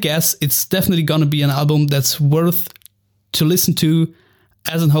I guess it's definitely gonna be an album that's worth to listen to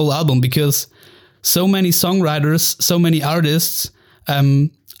as a whole album, because so many songwriters, so many artists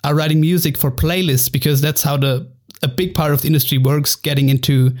are writing music for playlists, because that's how a big part of the industry works, getting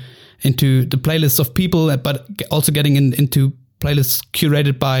into the playlists of people, but also getting into playlists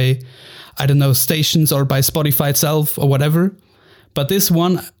curated by, I don't know, stations or by Spotify itself or whatever. But this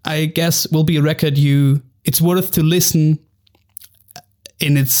one, I guess, will be a record it's worth to listen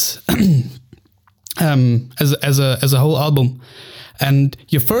in its as a whole album. And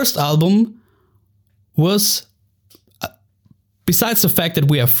your first album was, besides the fact that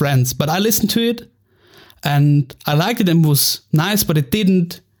we are friends, but I listened to it and I liked it and it was nice, but it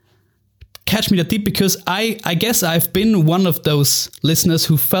didn't catch me that deep, because I guess I've been one of those listeners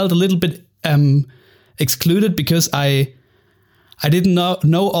who felt a little bit excluded, because I didn't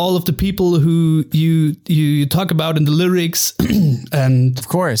know all of the people who you talk about in the lyrics. And of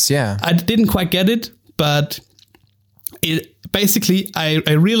course, yeah, I didn't quite get it, but basically, I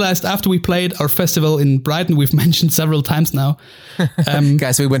realized after we played our festival in Brighton, we've mentioned several times now.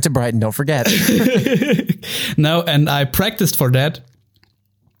 Guys, we went to Brighton, don't forget. No, and I practiced for that.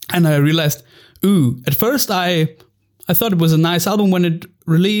 And I realized, at first I thought it was a nice album when it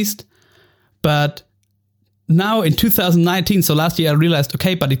released. But now in 2019, so last year, I realized,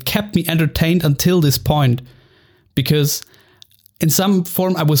 okay, but it kept me entertained until this point. Because in some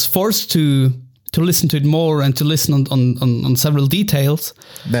form, I was forced to listen to it more and to listen on several details.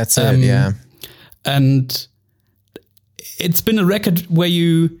 That's it, yeah. And it's been a record where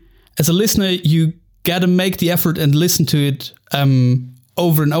you, as a listener, you gotta make the effort and listen to it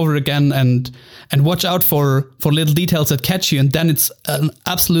over and over again, and watch out for little details that catch you, and then it's an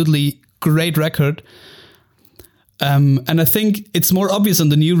absolutely great record. And I think it's more obvious on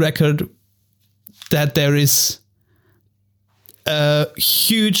the new record that there is a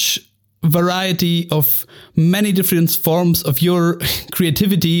huge variety of many different forms of your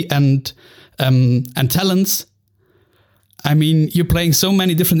creativity and talents. I mean, you're playing so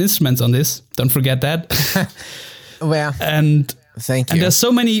many different instruments on this. Don't forget that. Well, and thank you. And there's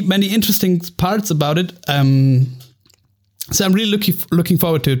so many interesting parts about it. So I'm really looking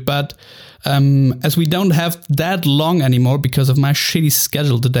forward to it. But as we don't have that long anymore because of my shitty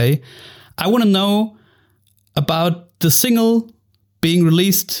schedule today, I want to know about the single being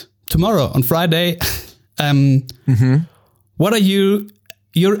released tomorrow on Friday. What are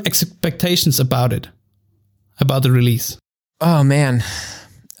your expectations about it, about the release? Oh man,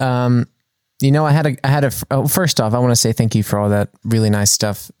 first off, I want to say thank you for all that really nice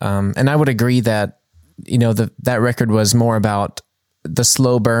stuff. And I would agree that that record was more about the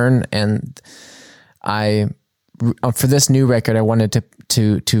slow burn, and for this new record, I wanted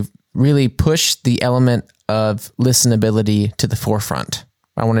to really push the element of listenability to the forefront.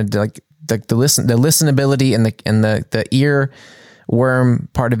 I wanted to the listenability and the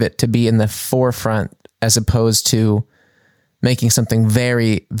earworm part of it to be in the forefront, as opposed to making something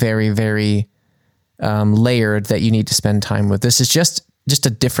very, very, very layered that you need to spend time with. This is just a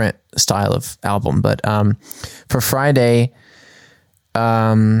different style of album. But for Friday,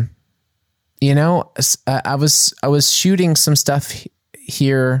 I was shooting some stuff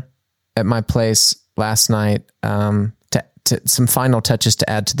here at my place last night, to some final touches to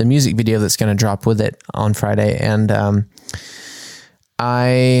add to the music video that's going to drop with it on Friday. And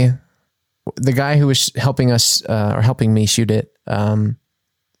the guy who was helping me shoot it,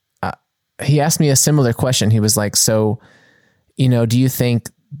 he asked me a similar question. He was like, so, do you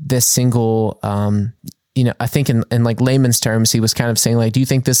think this single, I think in like layman's terms, he was kind of saying like, do you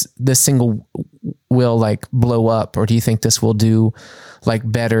think this single will like blow up, or do you think this will do like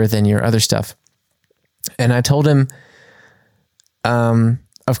better than your other stuff? And I told him,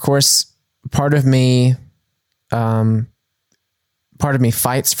 of course, part of me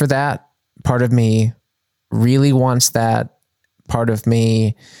fights for that. Part of me really wants that. Part of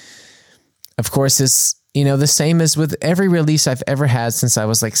me, of course, is, the same as with every release I've ever had since I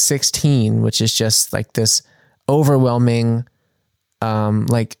was like 16, which is just like this overwhelming,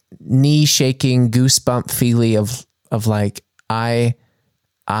 like knee shaking goosebump feeling of like, I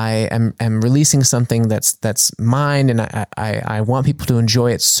am releasing something that's mine, and I want people to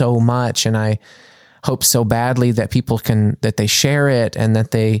enjoy it so much, and I hope so badly that that they share it, and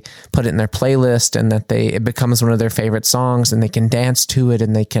that they put it in their playlist, and that it becomes one of their favorite songs, and they can dance to it,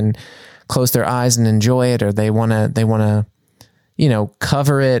 and they can close their eyes and enjoy it, or they want to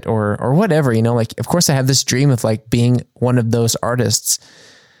cover it or whatever, like, of course I have this dream of like being one of those artists.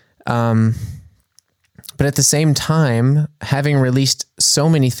 But at the same time, having released so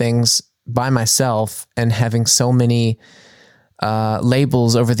many things by myself and having so many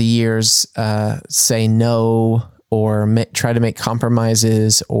labels over the years say no or try to make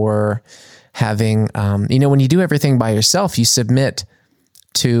compromises, or having, when you do everything by yourself, you submit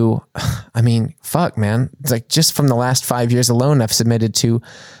to, fuck, man. It's like just from the last 5 years alone, I've submitted to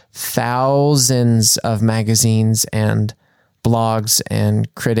thousands of magazines and blogs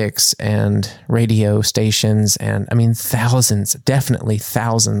and critics and radio stations. And thousands, definitely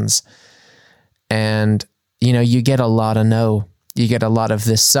thousands. And, you get a lot of no. You get a lot of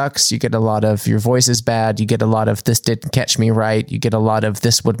this sucks. You get a lot of your voice is bad. You get a lot of this didn't catch me right. You get a lot of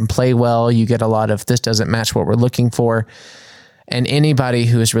this wouldn't play well. You get a lot of this doesn't match what we're looking for. And anybody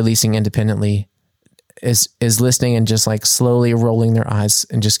who is releasing independently is listening and just like slowly rolling their eyes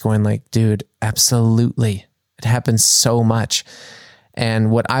and just going like, dude, absolutely. It happens so much.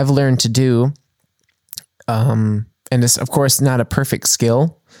 And what I've learned to do, and it's of course not a perfect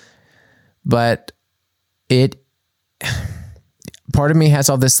skill, but part of me has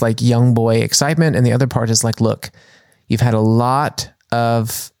all this like young boy excitement. And the other part is like, look, you've had a lot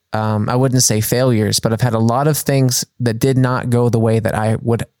of, I wouldn't say failures, but I've had a lot of things that did not go the way that I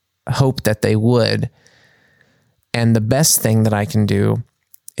would hope that they would. And the best thing that I can do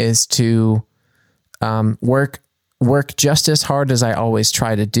is to work just as hard as I always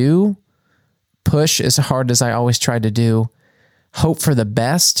try to do, push as hard as I always try to do, hope for the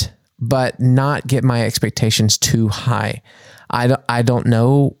best, but not get my expectations too high. I don't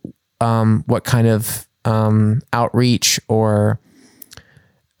know what kind of outreach or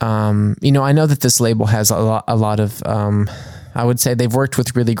I know that this label has a lot of, I would say they've worked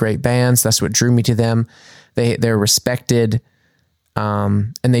with really great bands. That's what drew me to them. They're respected,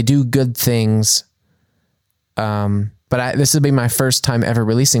 and they do good things. But this will be my first time ever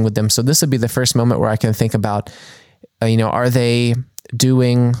releasing with them. So this will be the first moment where I can think about, are they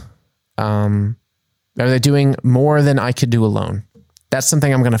doing more than I could do alone? That's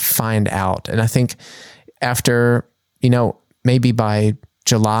something I'm going to find out. And I think after, maybe by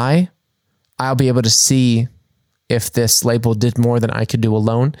July, I'll be able to see if this label did more than I could do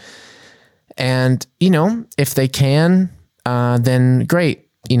alone. And, if they can, then great,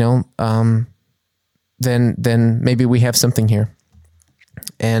 then maybe we have something here.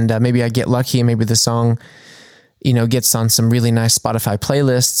 And maybe I get lucky and maybe the song, gets on some really nice Spotify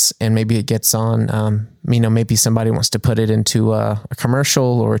playlists, and maybe it gets on, maybe somebody wants to put it into a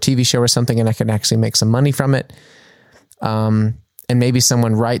commercial or a TV show or something, and I can actually make some money from it. And maybe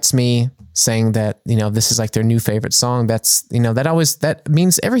someone writes me saying that, this is like their new favorite song. That's, that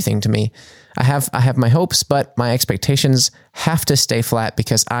means everything to me. I have my hopes, but my expectations have to stay flat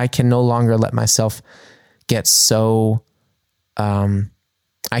because I can no longer let myself get so,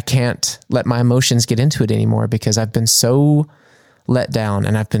 I can't let my emotions get into it anymore because I've been so let down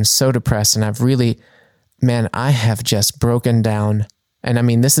and I've been so depressed, and I've really, I have just broken down.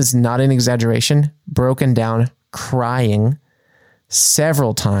 And this is not an exaggeration, broken down, crying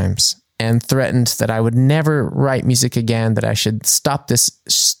several times, and threatened that I would never write music again, that I should stop this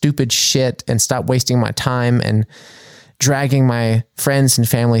stupid shit and stop wasting my time and dragging my friends and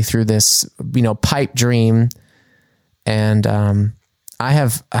family through this, pipe dream. And I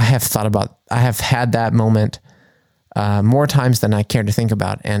have had that moment more times than I care to think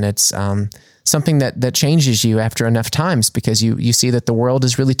about. And it's something that changes you after enough times, because you see that the world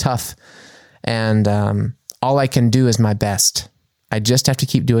is really tough, and all I can do is my best. I just have to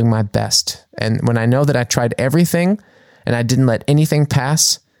keep doing my best. And when I know that I tried everything and I didn't let anything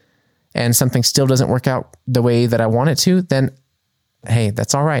pass, and something still doesn't work out the way that I want it to, then hey,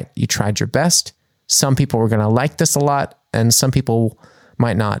 that's all right. You tried your best. Some people were going to like this a lot, and some people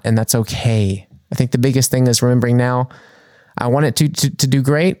might not, and that's okay. I think the biggest thing is remembering now, I want it to do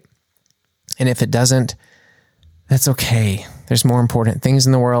great, And if it doesn't, that's okay. There's more important things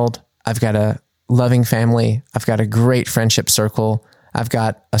in the world. I've got a loving family. I've got a great friendship circle. I've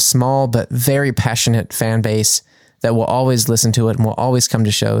got a small but very passionate fan base that will always listen to it and will always come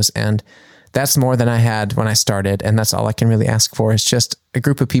to shows. And that's more than I had when I started. And that's all I can really ask for, is just a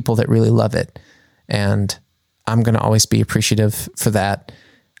group of people that really love it. And I'm going to always be appreciative for that.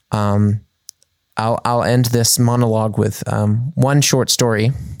 I'll end this monologue with one short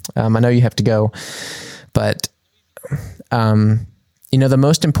story. I know you have to go, but the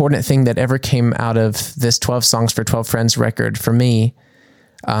most important thing that ever came out of this 12 Songs for 12 Friends record for me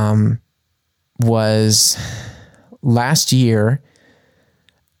was last year.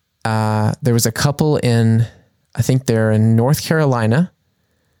 There was a couple I think they're in North Carolina,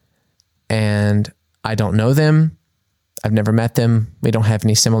 and I don't know them. I've never met them. We don't have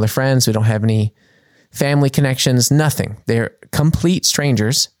any similar friends. We don't have any family connections, nothing. They're complete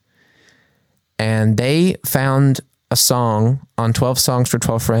strangers. And they found a song on 12 Songs for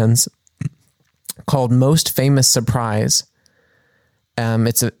 12 Friends called Most Famous Surprise.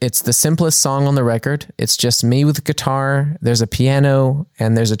 It's the simplest song on the record. It's just me with a guitar. There's a piano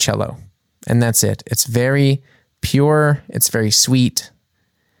and there's a cello, and that's it. It's very pure. It's very sweet.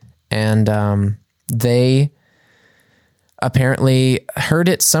 And they apparently heard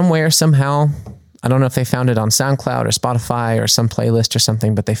it somewhere, somehow. I don't know if they found it on SoundCloud or Spotify or some playlist or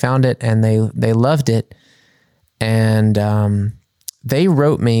something, but they found it and they loved it. And they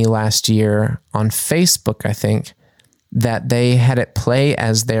wrote me last year on Facebook, I think, that they had it play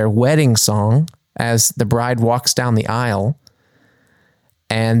as their wedding song as the bride walks down the aisle.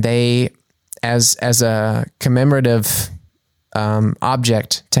 And they, as a commemorative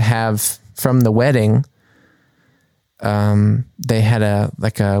object to have from the wedding, they had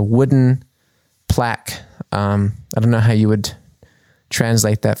a wooden plaque. I don't know how you would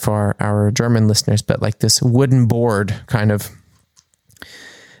translate that for our German listeners, but like this wooden board kind of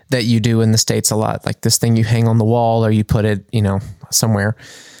that you do in the States a lot, like this thing you hang on the wall or you put it, somewhere.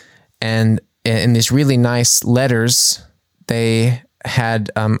 And in these really nice letters, they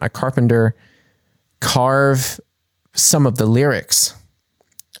had a carpenter carve some of the lyrics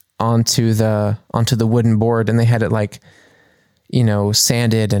onto the wooden board, and they had it like,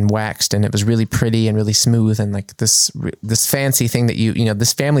 sanded and waxed, and it was really pretty and really smooth, and like this fancy thing that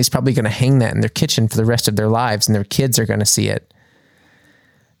this family's probably going to hang that in their kitchen for the rest of their lives, and their kids are going to see it.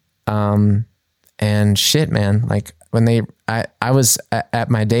 And shit, man, like when I was at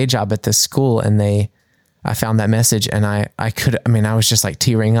my day job at this school, and I found that message, and I was just like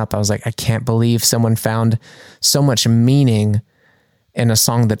tearing up. I was like, I can't believe someone found so much meaning in a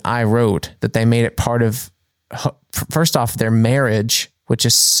song that I wrote, that they made it part of, first off, their marriage, which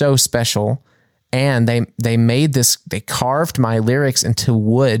is so special. And they made this, they carved my lyrics into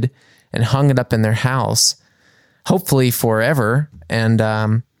wood and hung it up in their house, hopefully forever.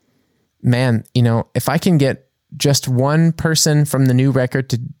 And, man, if I can get just one person from the new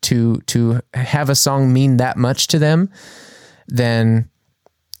record to have a song mean that much to them, then,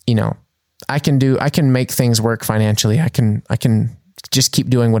 I can make things work financially. I can just keep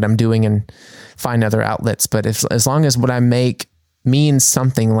doing what I'm doing and find other outlets. But as long as what I make means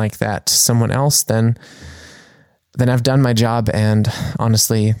something like that to someone else, then I've done my job. And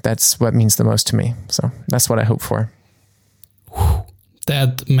honestly, that's what means the most to me. So that's what I hope for.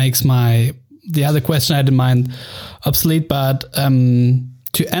 That makes the other question I had in mind obsolete, but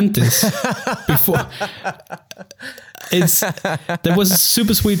to end this before, there was a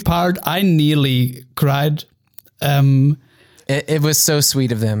super sweet part. I nearly cried. It was so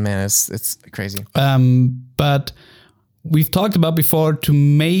sweet of them, man. It's crazy. But we've talked about before to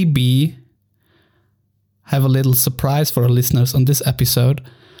maybe have a little surprise for our listeners on this episode.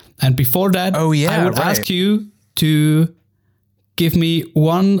 And before that, I would ask you to give me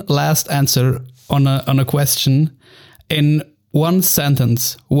one last answer on a question in one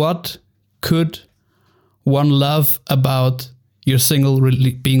sentence. What could one love about your single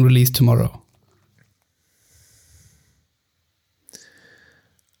being released tomorrow?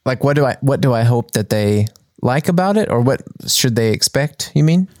 Like, what do I hope that they like about it, or what should they expect? You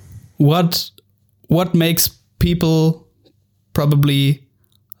mean? What makes people probably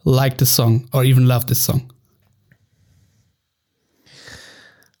like the song or even love this song?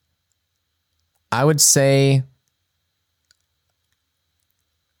 I would say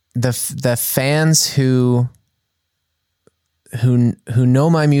the fans who know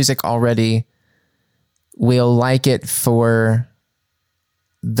my music already will like it for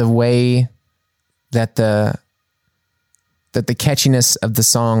the way that the catchiness of the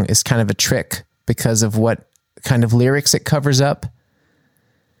song is kind of a trick because of what kind of lyrics it covers up.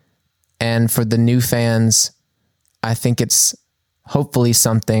 And for the new fans, I think it's hopefully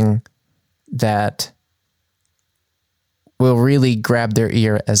something that will really grab their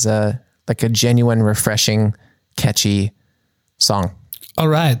ear as a genuine, refreshing, catchy song. All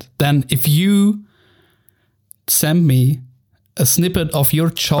right. Then if you send me a snippet of your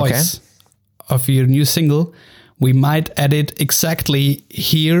choice of your new single, we might add it exactly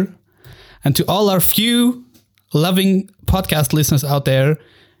here. And to all our few loving podcast listeners out there,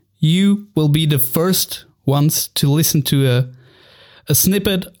 you will be the first ones to listen to a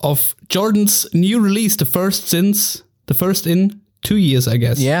snippet of Jordan's new release, the first in 2 years, I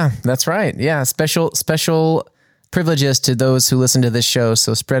guess. Yeah, that's right. Yeah, special privileges to those who listen to this show,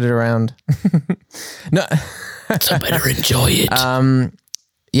 so spread it around. No, so better enjoy it.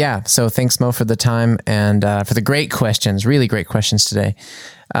 Yeah, so thanks, Mo, for the time and for the great questions, really great questions today.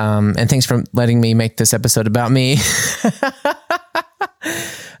 And thanks for letting me make this episode about me.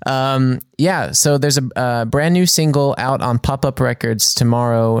 Yeah, so there's a brand new single out on Pop-Up Records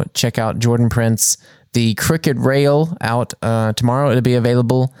tomorrow. Check out Jordan Prince. The Crooked Rail out tomorrow. It'll be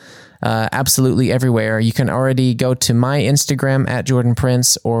available absolutely everywhere. You can already go to my Instagram at Jordan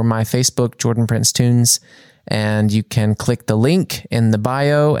Prince or my Facebook, Jordan Prince Tunes, and you can click the link in the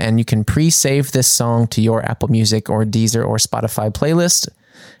bio and you can pre-save this song to your Apple Music or Deezer or Spotify playlist,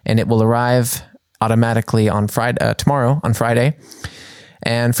 and it will arrive automatically on tomorrow on Friday.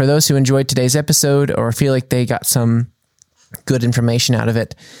 And for those who enjoyed today's episode or feel like they got some good information out of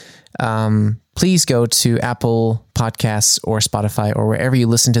it, please go to Apple Podcasts or Spotify or wherever you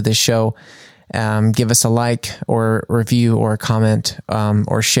listen to this show. Give us a like or review or a comment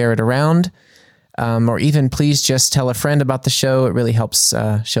or share it around. Or even please just tell a friend about the show. It really helps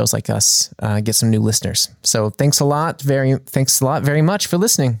shows like us get some new listeners. So thanks a lot very much for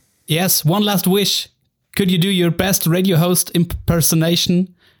listening. Yes, one last wish. Could you do your best radio host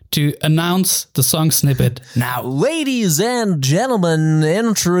impersonation to announce the song snippet now? Ladies and gentlemen,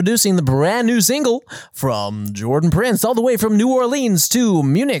 introducing the brand new single from Jordan Prince, all the way from New Orleans to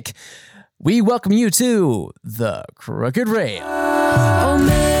Munich. We welcome you to The Crooked Rail. Oh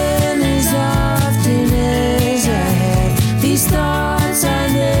man, as often as I have these thoughts, I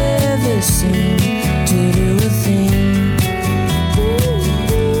never seem to do a thing.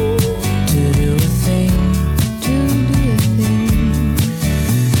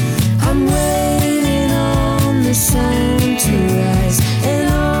 Sun to rise and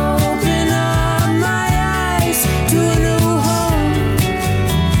open up my eyes to a new home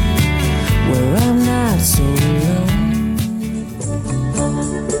where I'm not so alone.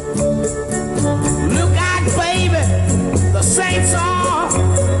 Look out, baby, the saints are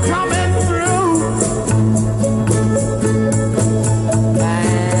coming through,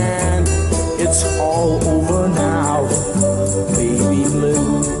 and it's all over now, baby blue.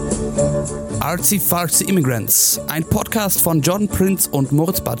 Artsy Fartsy Immigrants, ein Podcast von Jordan Prince und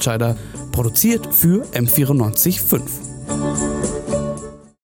Moritz Batscheider, produziert für M94.5.